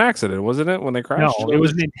it was an accident, wasn't it? When they crashed. No, it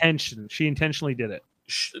was an intention. She intentionally did it.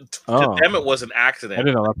 Oh. To them, it was an I accident.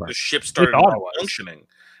 didn't know that The part. ship started thought it was. functioning,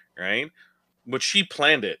 right? But she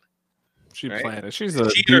planned it. She Right? planned it. She's a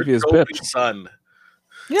She and her devious dopey bitch. son.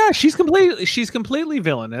 Yeah, she's completely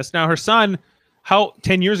villainous. Now her son,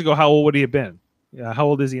 10 years ago, how old would he have been? Yeah, how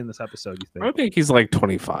old is he in this episode? You I think? think he's like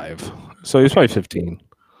 25, so he's probably 15.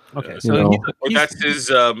 Okay, Yeah. so You know. Or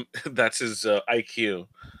that's his IQ.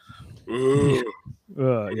 Ooh.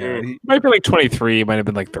 yeah, He might be like 23. He might have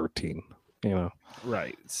been like 13. You know.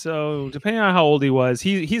 right. So depending on how old he was,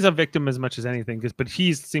 he's a victim as much as anything. But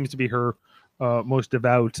he seems to be her most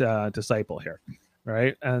devout disciple here,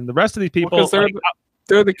 right? And the rest of these people, Because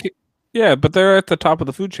they're the yeah, but they're at the top of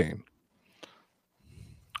the food chain.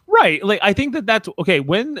 right? Like I think that's okay.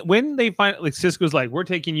 When they find like Cisco's like, we're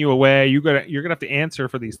taking you away. You're gonna have to answer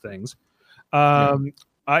for these things.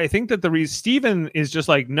 I think that the reason Steven is just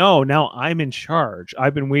like, no, now I'm in charge.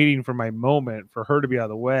 I've been waiting for my moment for her to be out of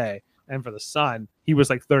the way, and for the son, he was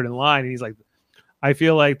like third in line, and he's like, I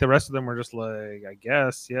feel like the rest of them were just like, I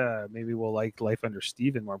guess, yeah, maybe we'll like life under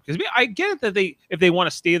Steven more, because I get it that if they want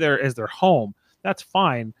to stay there as their home, that's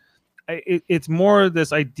fine. It's more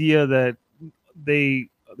this idea that they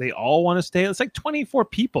all want to stay. It's like 24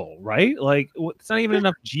 people, right? Like it's not even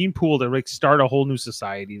enough gene pool to like start a whole new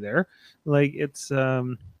society there. Like it's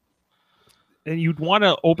and you'd want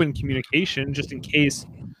to open communication just in case,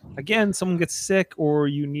 again, someone gets sick or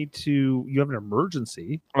you have an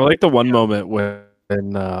emergency. I like the one moment when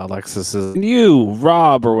Alexis is you,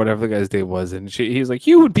 Rob, or whatever the guy's name was, and he's like,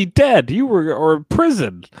 "You would be dead. You were or in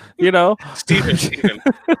prison." You know, Steven.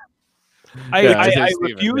 I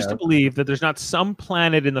refuse to believe that there's not some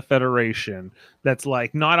planet in the Federation that's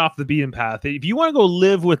like not off the beaten path. If you want to go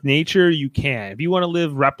live with nature, you can. If you want to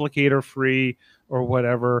live replicator free or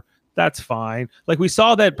whatever, That's fine. Like we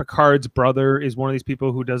saw that Picard's brother is one of these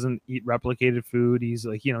people who doesn't eat replicated food. He's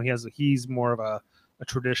like, he's more of a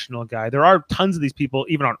traditional guy. There are tons of these people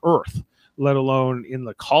even on Earth, let alone in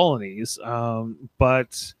the colonies.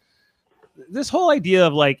 But this whole idea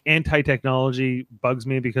of like anti-technology bugs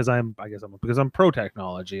me because I'm pro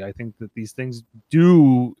technology. I think that these things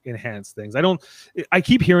do enhance things. I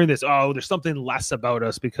keep hearing this, oh, there's something less about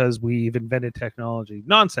us because we've invented technology.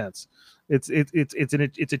 Nonsense.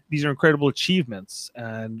 These are incredible achievements,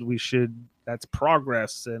 and that's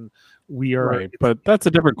progress, and we are right. But that's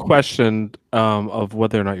a different question of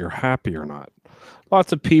whether or not you're happy or not.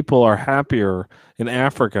 Lots of people are happier in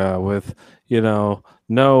Africa with,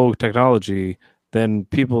 no technology than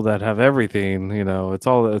people that have everything.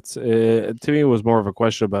 To me, it was more of a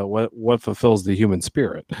question about what fulfills the human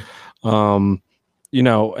spirit. And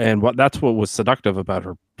that's what was seductive about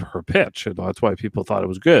her pitch. That's why people thought it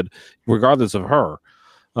was good, regardless of her.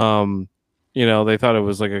 They thought it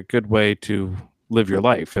was like a good way to live your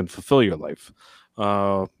life and fulfill your life.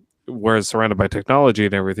 Whereas surrounded by technology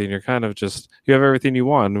and everything, you're kind of you have everything you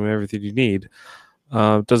want and everything you need.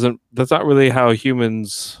 That's not really how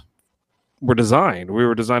humans were designed. We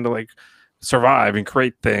were designed to like survive and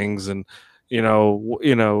create things and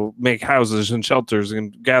make houses and shelters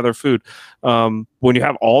and gather food. When you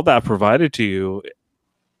have all that provided to you,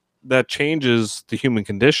 that changes the human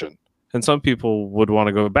condition, and some people would want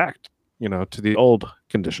to go back to the old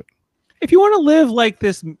condition. If you want to live like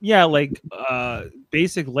this,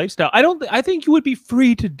 basic lifestyle, I think you would be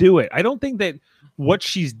free to do it. I don't think that what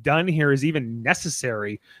she's done here is even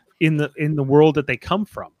necessary in the world that they come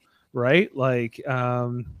from, right? Like,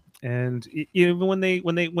 and even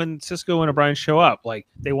when Cisco and O'Brien show up, like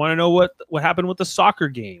they want to know what happened with the soccer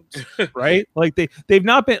games, right? Like they've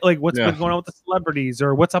not been like what's been going on with the celebrities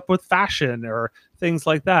or what's up with fashion or things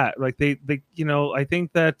like that. Like they I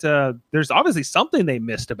think that there's obviously something they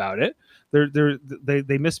missed about it.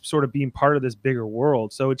 They miss sort of being part of this bigger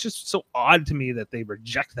world. So it's just so odd to me that they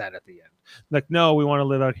reject that at the end. Like, no, we want to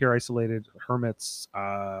live out here isolated hermits.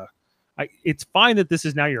 It's fine that this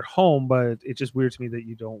is now your home, but it's just weird to me that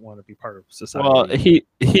you don't want to be part of society. Well, he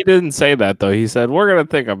didn't say that though. He said we're gonna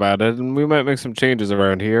think about it, and we might make some changes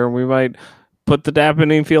around here. We might put the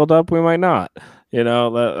dampening field up. We might not. That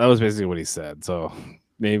was basically what he said. So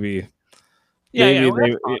maybe. That's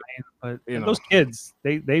fine, but those kids,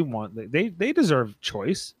 they deserve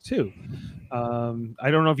choice too.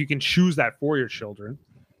 I don't know if you can choose that for your children.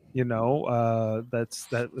 That's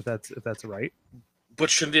right. But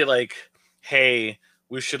shouldn't they like, hey,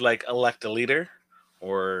 we should like elect a leader,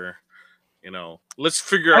 or let's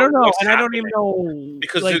figure out. I don't know, what's and happening. I don't even know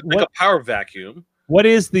because there's like a power vacuum. What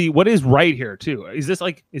is right here too? Are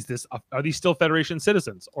these still Federation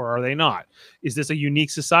citizens or are they not? Is this a unique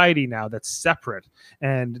society now that's separate?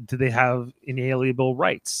 And do they have inalienable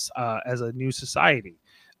rights as a new society?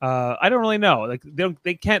 I don't really know. Like they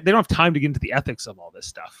don't have time to get into the ethics of all this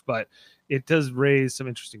stuff, but it does raise some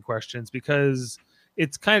interesting questions because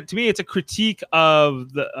it's to me, it's a critique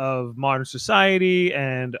of modern society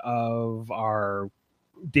and of our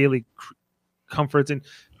daily comforts. And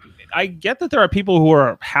I get that there are people who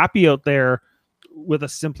are happy out there with a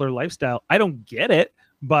simpler lifestyle. I don't get it,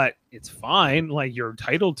 but it's fine. Like you're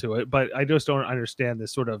entitled to it, but I just don't understand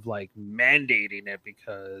this sort of like mandating it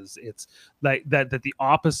because it's like that the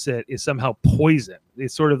opposite is somehow poison.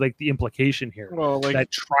 It's sort of like the implication here. Well, like, that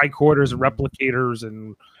tricorders and replicators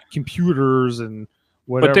and computers and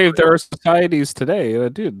whatever. But Dave, there are societies today,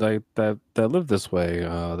 that live this way.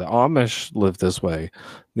 The Amish live this way.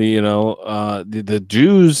 The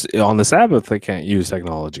Jews on the Sabbath, they can't use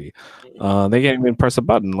technology. They can't even press a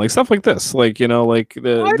button, like stuff like this. Like it's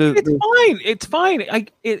fine.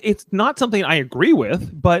 It's not something I agree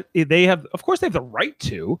with, but of course they have the right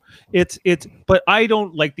to. But I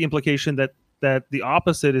don't like the implication that the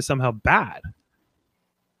opposite is somehow bad.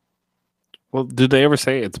 Well, do they ever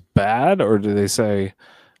say it's bad, or do they say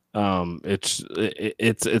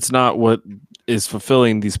it's not what is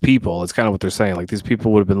fulfilling these people? It's kind of what they're saying. Like these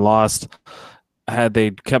people would have been lost had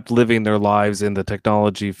they kept living their lives in the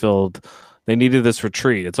technology filled. They needed this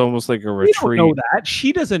retreat. It's almost like a retreat. We don't know that.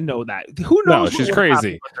 She doesn't know that. Who knows? No, she's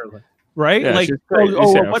crazy. Right? Yeah, like,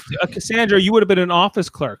 Cassandra, you would have been an office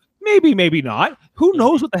clerk. Maybe not. Who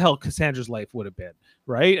knows what the hell Cassandra's life would have been,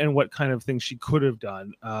 right? And what kind of things she could have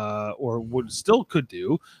done, or could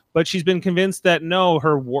do. But she's been convinced that no,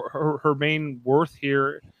 her main worth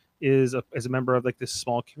here is as a member of like this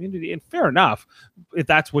small community. And fair enough, if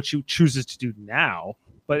that's what she chooses to do now.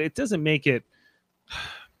 But it doesn't make it.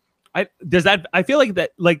 I feel like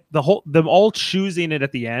that, like them all choosing it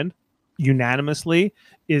at the end unanimously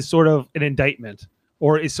is sort of an indictment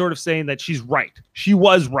or is sort of saying that she's right. She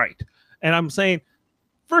was right. And I'm saying,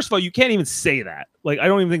 first of all, you can't even say that. Like, I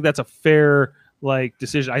don't even think that's a fair like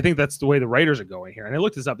decision. I think that's the way the writers are going here. And I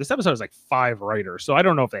looked this up. This episode was like 5 writers, so I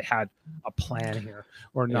don't know if they had a plan here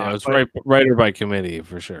or not. Yeah, it's writer by committee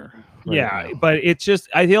for sure. Yeah, but it's just,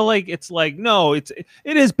 I feel like it's like, no, it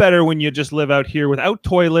is better when you just live out here without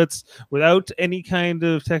toilets, without any kind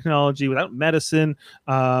of technology, without medicine,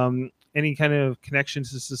 any kind of connection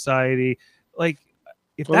to society. Like,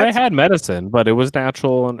 if they had medicine, but it was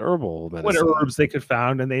natural and herbal medicine. What herbs they could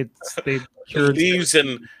find, and they cured leaves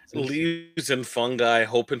and fungi,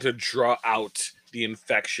 hoping to draw out the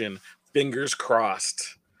infection. Fingers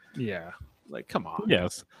crossed. Yeah, like, come on.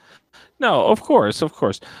 Yes. No, of course.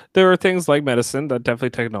 There are things like medicine, that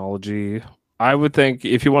definitely technology. I would think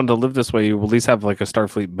if you wanted to live this way, you at least have like a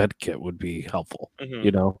Starfleet med kit would be helpful. Mm-hmm.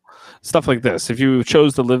 You know, stuff like this. If you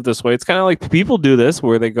chose to live this way, it's kind of like people do this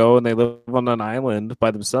where they go and they live on an island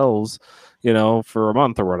by themselves, you know, for a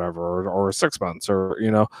month or whatever, or 6 months, or,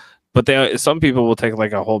 you know. But some people will take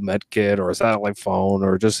like a whole med kit or a satellite phone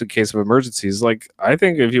or just in case of emergencies. Like, I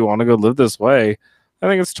think if you want to go live this way, I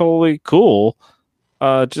think it's totally cool.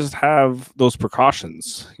 Just have those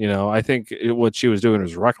precautions. You know, I think what she was doing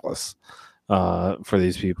was reckless for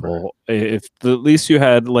these people. If at least you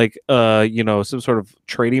had like, you know, some sort of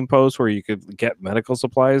trading post where you could get medical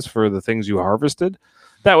supplies for the things you harvested,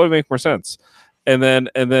 that would make more sense. And then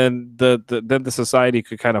the society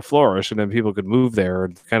could kind of flourish, and then people could move there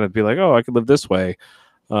and kind of be like, oh, I could live this way,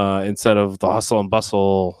 instead of the hustle and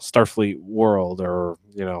bustle Starfleet world, or,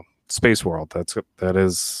 you know, space world. That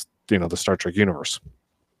is, you know, the Star Trek universe.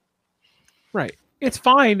 Right. It's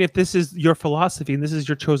fine if this is your philosophy and this is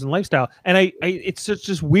your chosen lifestyle. And it's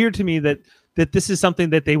just weird to me that this is something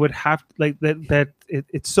that they would have, like,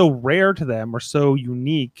 it's so rare to them or so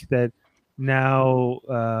unique that now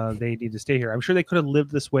they need to stay here. I'm sure they could have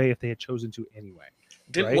lived this way if they had chosen to anyway.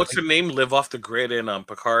 Didn't what's her name live off the grid in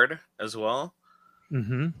Picard as well?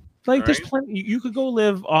 Mm-hmm. Like, there's plenty. You could go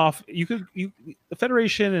live off. The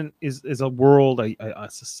Federation is a world, a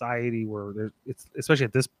society where it's, especially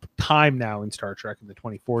at this time now in Star Trek in the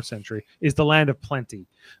 24th century, is the land of plenty,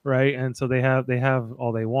 right? And so they have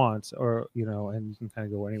all they want, or, you know, and you can kind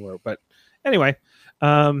of go anywhere. But anyway,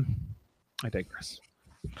 I digress.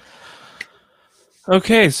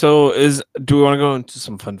 Okay, so do we want to go into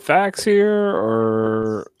some fun facts here,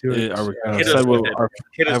 or are we kind of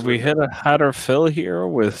have we had our fill here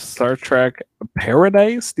with Star Trek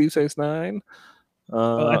Paradise, Deep Space Nine?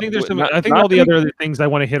 I think there's some. I think all the other things I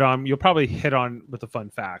want to hit on, you'll probably hit on with the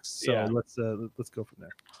fun facts. So let's go from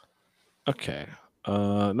there. Okay.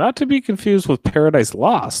 Not to be confused with Paradise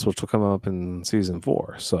Lost, which will come up in season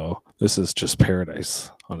 4. So this is just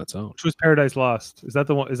Paradise on its own. Which was Paradise Lost? Is that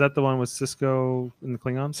the one? Is that the one with Cisco and the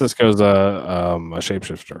Klingons? Cisco's a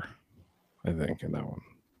shapeshifter, I think, in that one.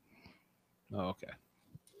 Oh, okay.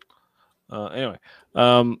 Anyway,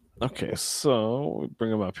 okay, so we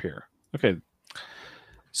bring him up here. Okay,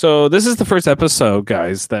 so this is the first episode,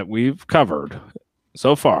 guys, that we've covered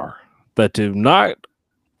so far that do not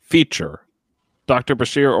feature Dr.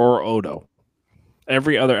 Bashir or Odo.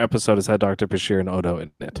 Every other episode has had Dr. Bashir and Odo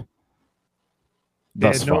in it. They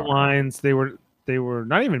had no lines. They were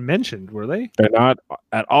not even mentioned, were they? They're not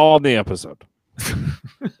at all in the episode.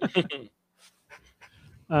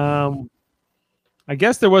 I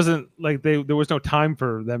guess there wasn't there was no time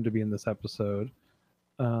for them to be in this episode.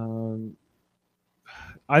 I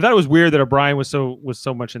thought it was weird that O'Brien was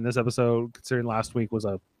so much in this episode, considering last week was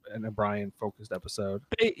an O'Brien focused episode.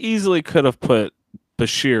 They easily could have put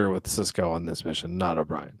Bashir with Cisco on this mission, not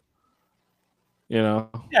O'Brien. You know?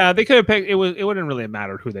 Yeah, they could have picked. It wouldn't really have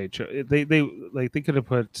mattered who they chose. They could have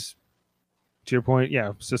put. To your point,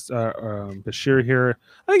 yeah, it's just Bashir here.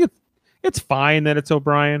 I think it's fine that it's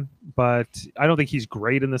O'Brien, but I don't think he's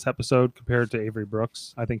great in this episode compared to Avery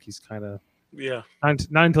Brooks. I think he's kind of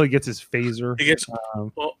not until he gets his phaser. He gets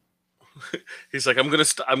well. He's like, I'm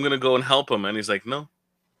gonna go and help him, and he's like, no,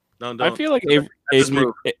 don't. I feel like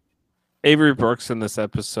Avery Brooks in this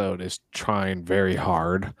episode is trying very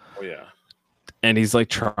hard. Oh yeah. And he's like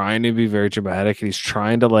trying to be very dramatic, and he's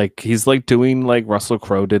trying to he's doing like Russell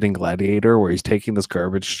Crowe did in Gladiator, where he's taking this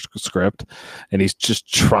garbage script and he's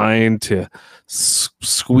just trying to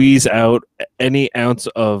squeeze out any ounce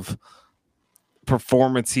of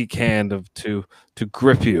performance he can to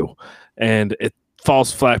grip you, and it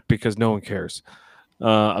falls flat because no one cares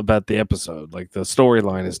about the episode. Like, the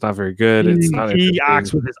storyline is not very good. He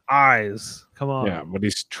acts with his eyes. Come on. Yeah, but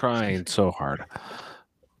he's trying so hard.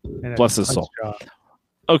 Bless his soul.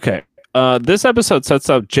 Okay. This episode sets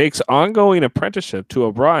up Jake's ongoing apprenticeship to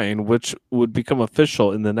O'Brien, which would become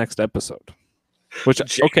official in the next episode. Which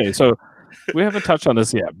Jake. okay, so we haven't touched on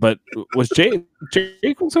this yet, but was Jake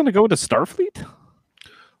was going to go into Starfleet?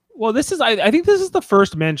 Well, I think this is the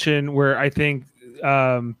first mention where I think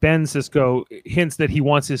Ben Sisko hints that he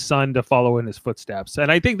wants his son to follow in his footsteps,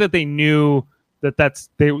 and I think that they knew that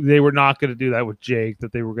they were not going to do that with Jake,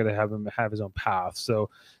 that they were going to have him have his own path. So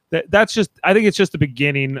that's just, I think it's just the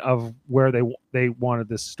beginning of where they wanted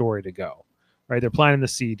this story to go. Right, they're planting the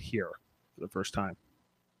seed here for the first time.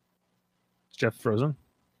 Is Jeff frozen?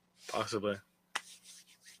 Possibly.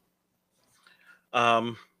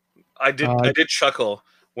 I did chuckle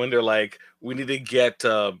when they're like, we need to get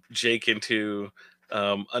Jake into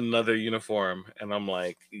another uniform, and I'm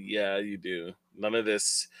like, yeah, you do. None of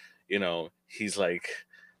this, he's like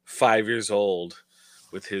 5 years old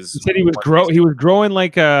with his. He said he was growing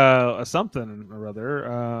like a something or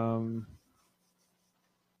other.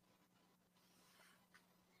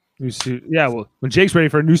 New suit. Yeah, well, when Jake's ready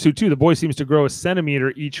for a new suit too, the boy seems to grow a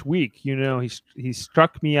centimeter each week. He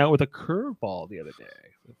struck me out with a curveball the other day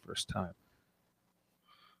for the first time.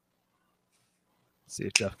 Let's see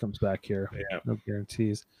if Jeff comes back here. Yeah. No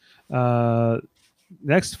guarantees.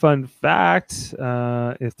 Next fun fact,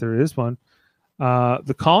 if there is one.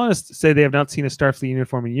 The colonists say they have not seen a Starfleet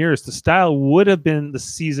uniform in years. The style would have been the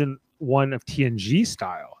season 1 of TNG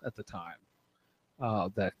style at the time.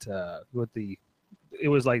 It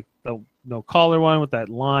was like the no collar one with that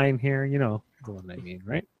line here. You know the one I mean,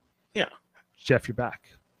 right? Yeah. Jeff, you're back.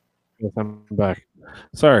 Yes, I'm back.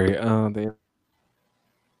 Sorry.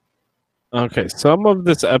 Okay, some of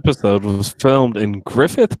this episode was filmed in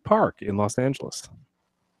Griffith Park in Los Angeles.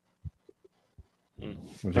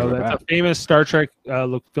 Oh, that's a famous Star Trek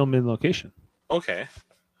film in location. Okay.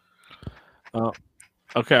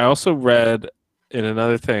 Okay, I also read in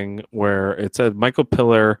another thing where it said Michael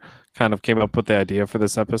Piller kind of came up with the idea for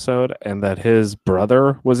this episode, and that his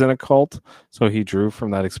brother was in a cult, so he drew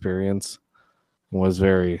from that experience and was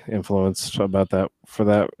very influenced about that for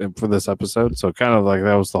this episode. So kind of like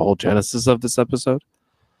that was the whole genesis of this episode.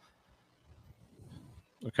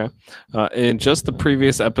 Okay. In just the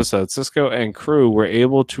previous episode, Sisko and crew were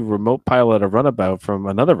able to remote pilot a runabout from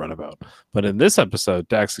another runabout. But in this episode,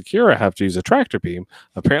 Dax and Kira have to use a tractor beam,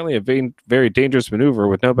 apparently a very dangerous maneuver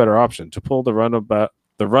with no better option, to pull the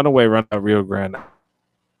runaway runabout Rio Grande.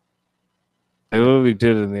 They literally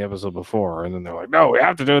did it in the episode before, and then they're like, no, we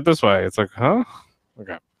have to do it this way. It's like, huh?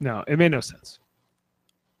 Okay. No, it made no sense.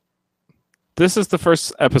 This is the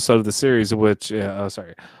first episode of the series in which,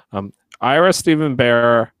 Ira Stephen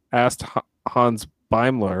Bear asked Hans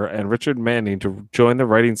Beimler and Richard Manning to join the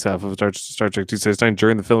writing staff of Star Trek Deep Space Nine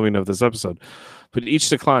during the filming of this episode, but each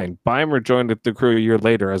declined. Beimler joined the crew a year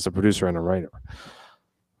later as a producer and a writer.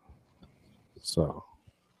 So,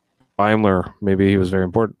 Beimler, maybe he was very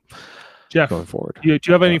important. Jeff, going forward. Do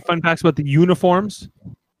you have any fun facts about the uniforms?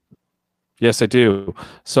 Yes, I do.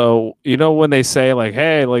 So, when they say like,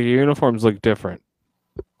 hey, like your uniforms look different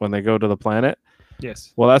when they go to the planet?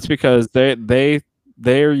 Yes. Well, that's because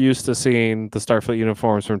they're used to seeing the Starfleet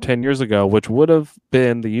uniforms from 10 years ago, which would have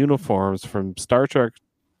been the uniforms from Star Trek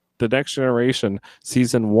The Next Generation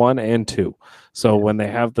season 1 and 2. So when they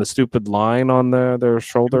have the stupid line on their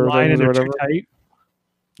shoulder line and or they're whatever, too tight.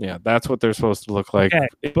 Yeah, that's what they're supposed to look like. Okay,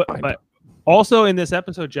 but also in this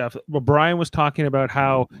episode, Jeff, Brian was talking about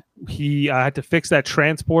how he had to fix that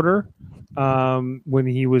transporter when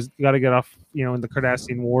he was got to get off, in the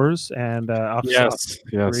Cardassian Wars and off. Yes.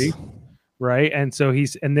 Right, and so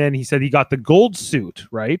then he said he got the gold suit,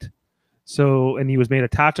 right? So, and he was made a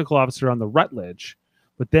tactical officer on the Rutledge,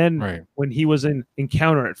 but then when he was in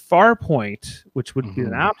Encounter at Farpoint, which would be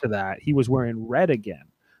after that, he was wearing red again,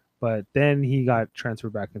 but then he got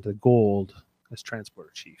transferred back into gold as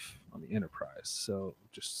transporter chief on the Enterprise. So,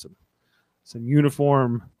 just some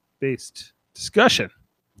uniform based discussion.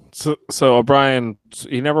 So O'Brien,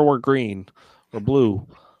 he never wore green or blue,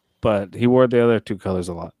 but he wore the other two colors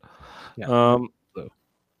a lot. Yeah.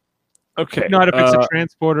 Okay. He didn't know how to fix a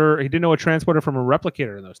transporter. He didn't know a transporter from a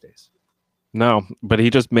replicator in those days. No, but he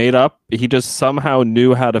just somehow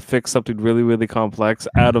knew how to fix something really, really complex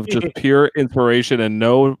out of just pure inspiration. And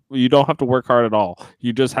you don't have to work hard at all.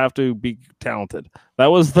 You just have to be talented. That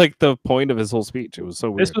was like the point of his whole speech. It was so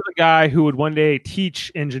weird. This was a guy who would one day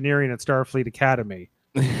teach engineering at Starfleet Academy.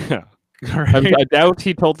 Yeah. Right? I doubt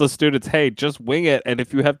he told the students, hey, just wing it. And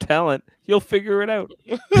if you have talent, you'll figure it out.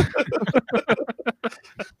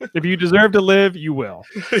 If you deserve to live, you will.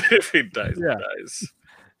 If he dies, he dies.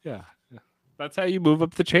 Yeah. That's how you move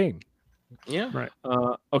up the chain. Yeah. Right.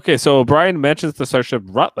 Okay, so O'Brien mentions the starship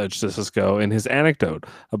Rutledge to Sisko in his anecdote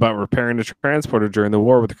about repairing a transporter during the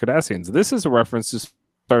war with the Cardassians. This is a reference to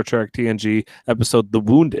Star Trek TNG episode The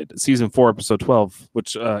Wounded, season 4, episode 12,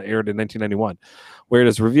 which aired in 1991, where it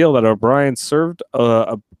is revealed that O'Brien served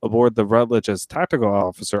aboard the Rutledge as tactical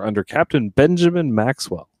officer under Captain Benjamin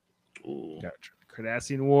Maxwell. Gotcha.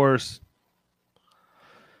 Cardassian Wars.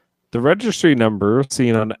 The registry number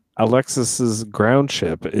seen on Alexis's ground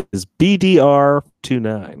ship is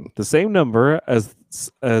BDR-29, the same number as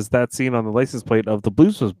that seen on the license plate of the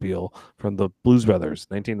Bluesmobile from the Blues Brothers,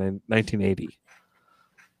 1980.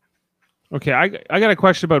 Okay, I got a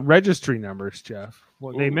question about registry numbers, Jeff.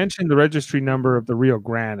 Well, they mentioned the registry number of the Rio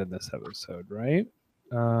Grande in this episode, right?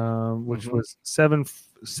 Which was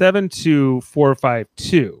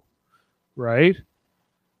 72452, right?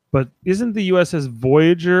 But isn't the USS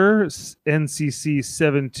Voyager NCC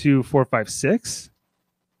 72456?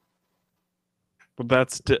 But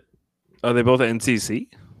that's are they both NCC?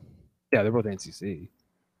 Yeah, they're both NCC.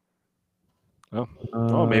 Oh,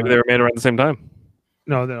 maybe they were made around the same time.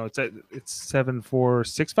 No, it's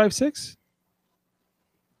 74656.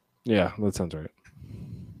 Yeah, that sounds right.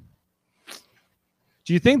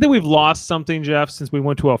 Do you think that we've lost something, Jeff, since we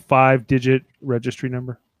went to a 5-digit registry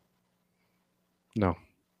number? No.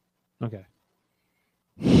 Okay.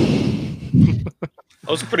 That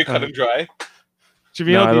was pretty cut and dry.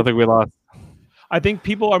 No, I don't think we lost. I think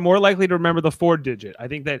people are more likely to remember the 4-digit. I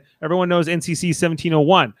think that everyone knows NCC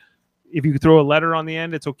 1701. If you throw a letter on the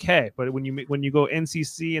end, it's okay. But when you go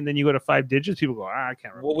NCC and then you go to 5 digits, people go, I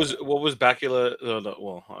can't remember. What was Bacula?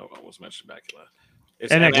 Well, I almost mentioned Bacula.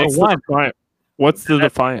 It's NX1. What's the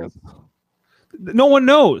Defiance? No one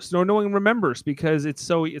knows. No one remembers because it's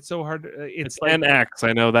so hard. It's like NX.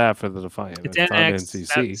 I know that for the Defiant. It's not NX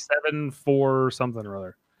NCC. 74 something or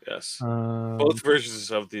other. Yes. Both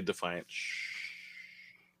versions of the Defiant.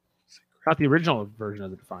 Not the original version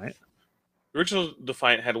of the Defiant. The original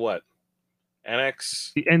Defiant had what?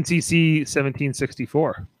 NX. The NCC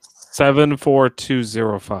 1764.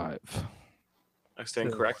 74205. I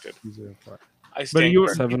stand corrected. 205. I stand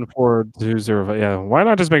corrected. 74205. Yeah. Why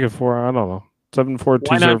not just make it 4? I don't know.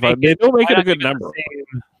 74205. They don't make it a good number.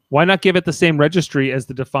 Why not give it the same registry as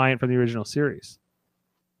the Defiant from the original series?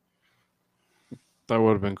 That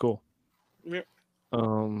would have been cool. Yeah.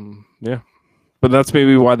 Yeah. But that's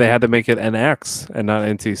maybe why they had to make it NX and not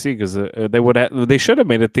NCC, because they should have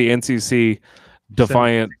made it the NCC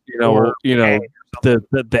Defiant,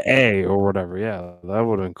 the A or whatever. Yeah, that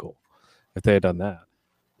would have been cool if they had done that.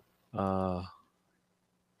 And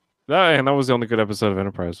that was the only good episode of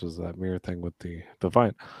Enterprise, was that mirror thing with the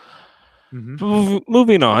Defiant.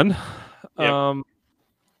 Moving on, the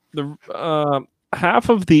half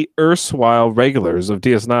of the erstwhile regulars of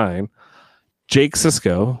DS9, Jake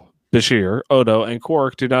Sisko, Bashir, Odo, and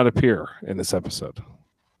Quark do not appear in this episode.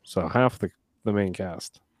 So half the main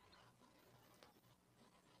cast.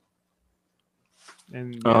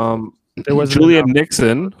 And there was Julia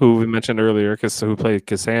Nixon, who we mentioned earlier, who played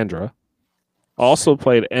Cassandra, also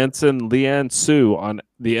played Ensign Leanne Sue on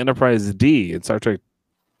the Enterprise D in Star Trek: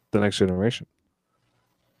 The Next Generation.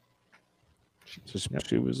 So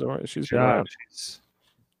she was alright. She's Star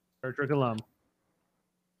Trek alum.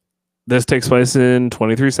 This takes place in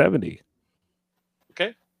 2370.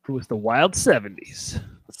 Okay. It was the wild 70s.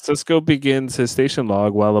 Sisko begins his station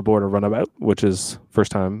log while aboard a runabout, which is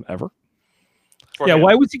first time ever.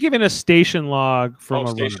 Why was he given a station log from a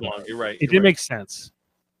station runabout? log? You're right. It didn't make sense.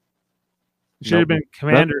 It should have been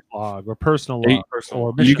commander's log or personal log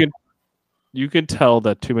or mission. You can tell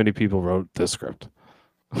that too many people wrote this script.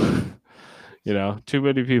 Too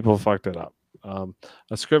many people fucked it up. A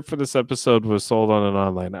script for this episode was sold on an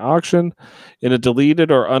online auction. In a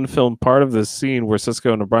deleted or unfilmed part of this scene where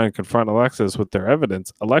Sisko and O'Brien confront Alexis with their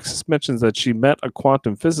evidence, Alexis mentions that she met a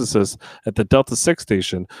quantum physicist at the Delta 6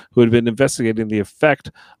 station who had been investigating the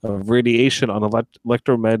effect of radiation on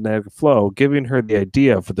electromagnetic flow, giving her the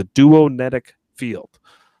idea for the duonetic field.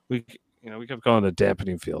 We kept calling it a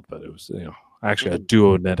dampening field, but it was actually a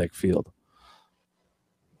duonetic field.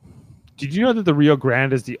 Did you know that the Rio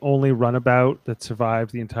Grande is the only runabout that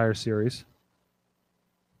survived the entire series?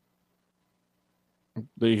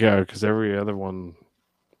 Yeah, because every other one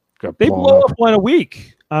got They blown blow up up one a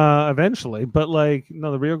week eventually, but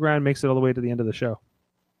the Rio Grande makes it all the way to the end of the show.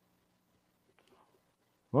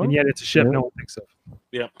 Well, and yet it's a ship no one thinks of.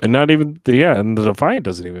 Yeah. And not even and the Defiant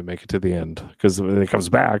doesn't even make it to the end because it comes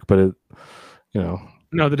back, but it No,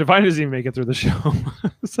 the Defiant doesn't even make it through the show.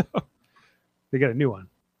 So they got a new one.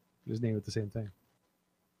 Just name it the same thing.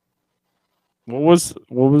 What was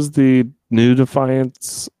the new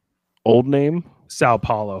Defiant's old name? Sao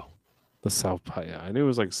Paulo. The Sao Paulo. Yeah, I knew it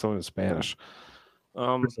was like something in Spanish.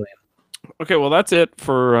 Brazilian. Okay, well that's it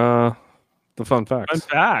for the fun facts. Fun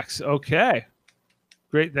facts. Okay.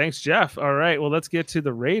 Great. Thanks, Jeff. All right. Well, let's get to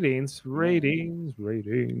the ratings. Ratings. We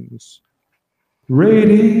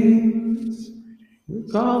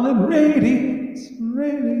call it ratings.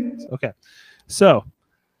 Okay. So,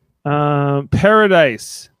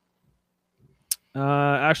 Paradise.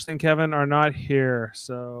 Ashley and Kevin are not here.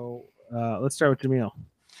 So, let's start with Jamil.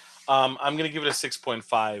 I'm going to give it a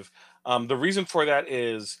 6.5. The reason for that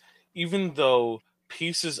is even though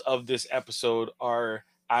pieces of this episode are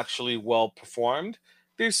actually well performed,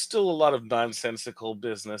 there's still a lot of nonsensical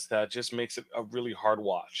business that just makes it a really hard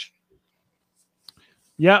watch.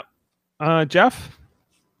 Yep. Jeff?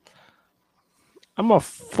 I'm a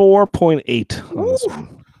 4.8 on this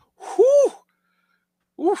one.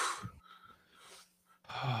 Oof.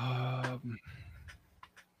 I'm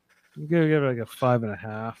gonna give it like a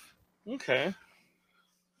 5.5. Okay.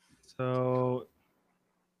 So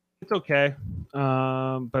it's okay.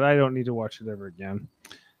 But I don't need to watch it ever again.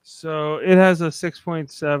 So it has a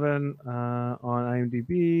 6.7 on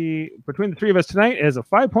IMDb. Between the three of us tonight, it has a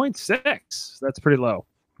 5.6. That's pretty low.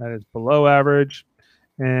 That is below average,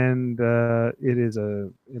 and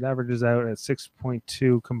it averages out at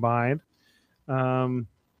 6.2 combined.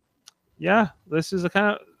 Yeah, this is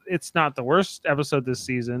it's not the worst episode this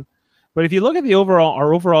season, but if you look at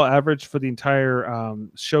our overall average for the entire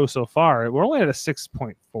show so far, we're only at a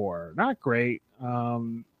 6.4. Not great.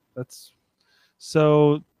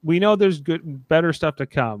 So we know there's better stuff to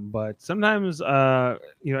come, but sometimes,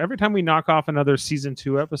 every time we knock off another season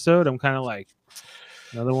 2 episode, I'm kind of like,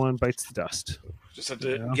 another one bites the dust. Just have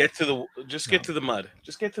to get to the mud.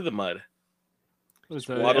 Just get to the mud. It's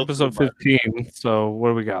episode 15. So what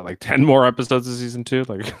do we got? Like 10 more episodes of season 2?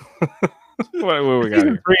 Like what do we got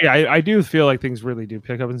season 3, I do feel like things really do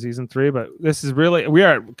pick up in season 3, but we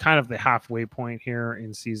are at kind of the halfway point here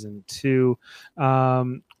in season 2.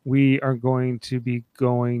 We are going to be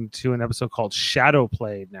going to an episode called Shadow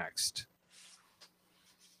Play next.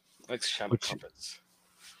 Like Shadow Puppets.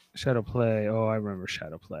 Shadow Play. Oh, I remember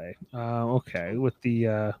Shadow Play. Okay, with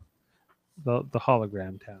the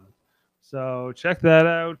hologram town. So check that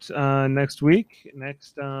out next week,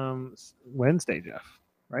 next Wednesday, Jeff.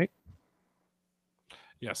 Right?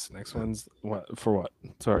 Yes, next one's what?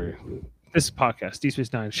 Sorry, this is podcast Deep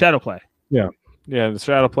Space Nine Shadow Play. Yeah, the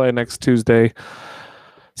Shadow Play next Tuesday.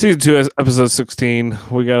 Season 2, episode 16.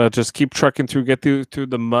 We gotta just keep trucking through, get through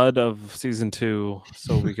the mud of season 2,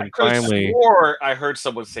 so we can finally. Or I heard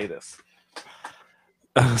someone say this.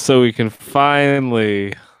 So we can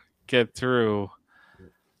finally get through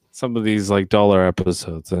some of these like dollar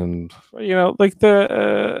episodes, and like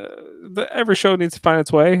the every show needs to find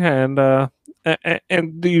its way, and there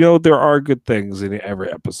are good things in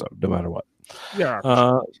every episode, no matter what.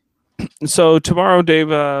 Yeah. So tomorrow, Dave,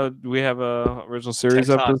 we have a original series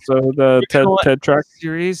episode, TED Trek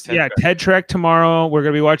series. TED Trek tomorrow. We're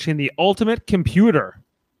gonna be watching The Ultimate Computer.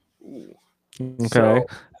 Okay.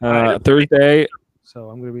 Thursday. So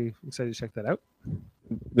I'm gonna be excited to check that out.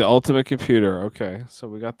 The Ultimate Computer. Okay, so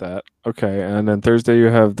we got that. Okay, and then Thursday you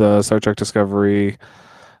have the Star Trek Discovery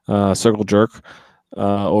Circle Jerk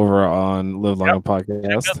over on Live Long and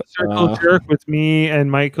Podcast. Circle Jerk with me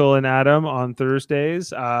and Michael and Adam on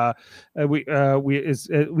Thursdays. We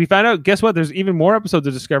found out. Guess what? There's even more episodes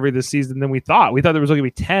of Discovery this season than we thought. We thought there was only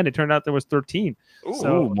going to be 10. It turned out there was 13. Ooh,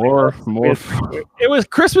 so more. It was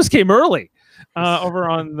Christmas came early. Over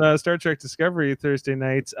on the Star Trek Discovery Thursday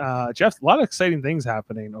nights. Jeff, a lot of exciting things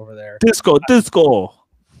happening over there. Disco.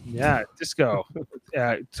 Yeah, Disco.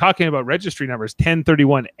 Talking about registry numbers,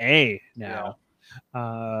 1031A now.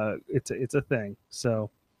 Yeah. It's a thing. So,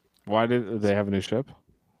 why did they have a new ship?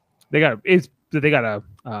 They got a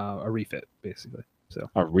refit basically. So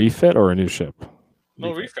a refit or a new ship?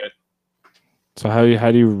 No refit. So how do you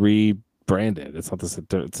rebrand it? It's not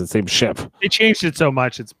it's the same ship. They changed it so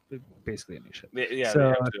much. It's basically a new ship. Yeah.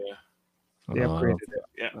 So, they upgraded it.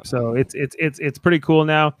 Yeah. So it's pretty cool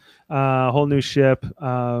now. Whole new ship,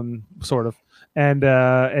 sort of, and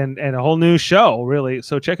a whole new show, really.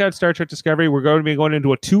 So check out Star Trek Discovery. We're going to be going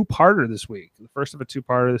into a 2-parter this week. The first of a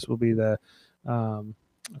 2-parter. This will be the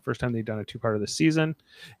first time they've done a 2-parter this season.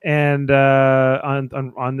 And on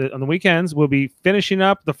the weekends, we'll be finishing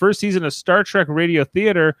up the first season of Star Trek Radio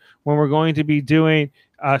Theater, when we're going to be doing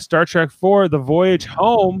Star Trek 4: The Voyage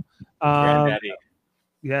Home. Granddaddy.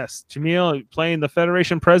 Yes, Jamil playing the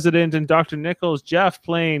Federation president and Dr. Nichols. Jeff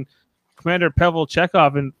playing Commander Pavel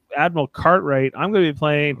Chekhov and Admiral Cartwright. I'm going to be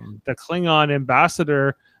playing the Klingon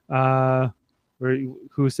ambassador,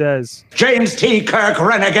 who says, James T. Kirk,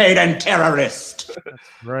 renegade and terrorist. That's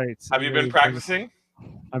right. Have you been practicing?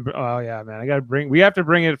 Oh yeah, man. We have to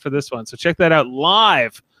bring it for this one. So check that out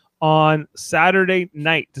live on Saturday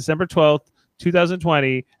night, December 12th,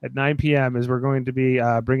 2020 at 9 p.m. is we're going to be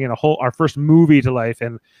bringing our first movie to life,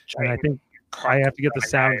 and I think I have to get the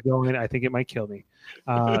sound going. I think it might kill me.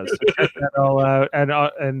 So check that all out,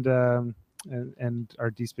 and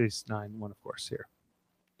our D Space 9 one, of course, here,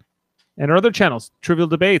 and our other channels, Trivial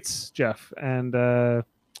Debates, Jeff, and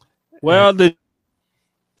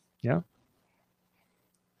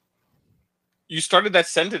You started that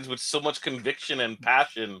sentence with so much conviction and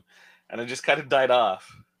passion, and it just kind of died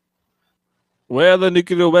off. Where are the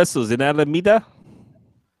nuclear vessels? In Alameda?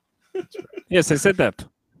 Yes, I said that.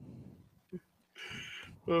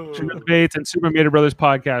 Trivial Debates and Super Mater Brothers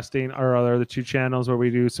Podcasting are the two channels where we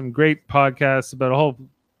do some great podcasts about a whole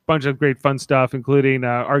bunch of great fun stuff, including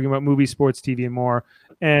arguing about movies, sports, TV, and more,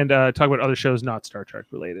 and talk about other shows not Star Trek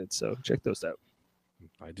related. So check those out.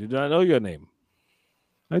 I do not know your name.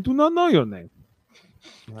 I do not know your name.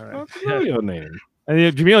 All right. I don't know your name. And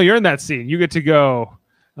Jamil, you're in that scene. You get to go,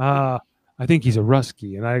 I think he's a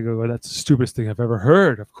Rusky. And I go, that's the stupidest thing I've ever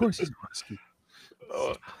heard. Of course he's a Rusky.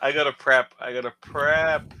 Oh, I gotta prep.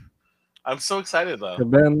 I'm so excited, though.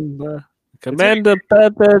 Commander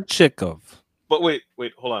Pepperchikov. But wait,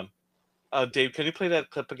 hold on. Dave, can you play that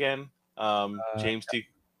clip again? James T.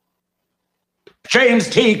 James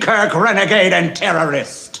T. Kirk, renegade and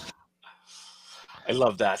terrorist. I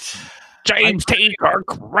love that. James T. Kirk,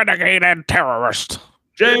 renegade and terrorist.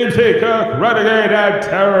 James T. Kirk, renegade and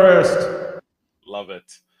terrorist. Love it.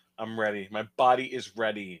 I'm ready. My body is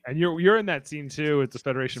ready. And you're in that scene too with the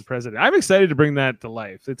Federation president. I'm excited to bring that to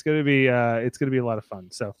life. It's gonna be a lot of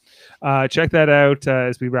fun. So check that out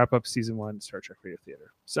as we wrap up season 1 Star Trek Radio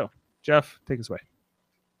Theater. So Jeff, take us away.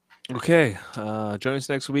 Okay. Join us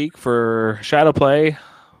next week for Shadow Play.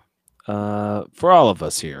 For all of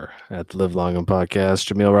us here at the Live Long and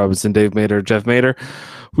Podcast, Jamil Robinson, Dave Mater, Jeff Mater,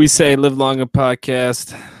 we say live long and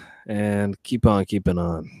podcast and keep on keeping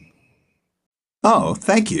on. Oh,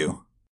 thank you.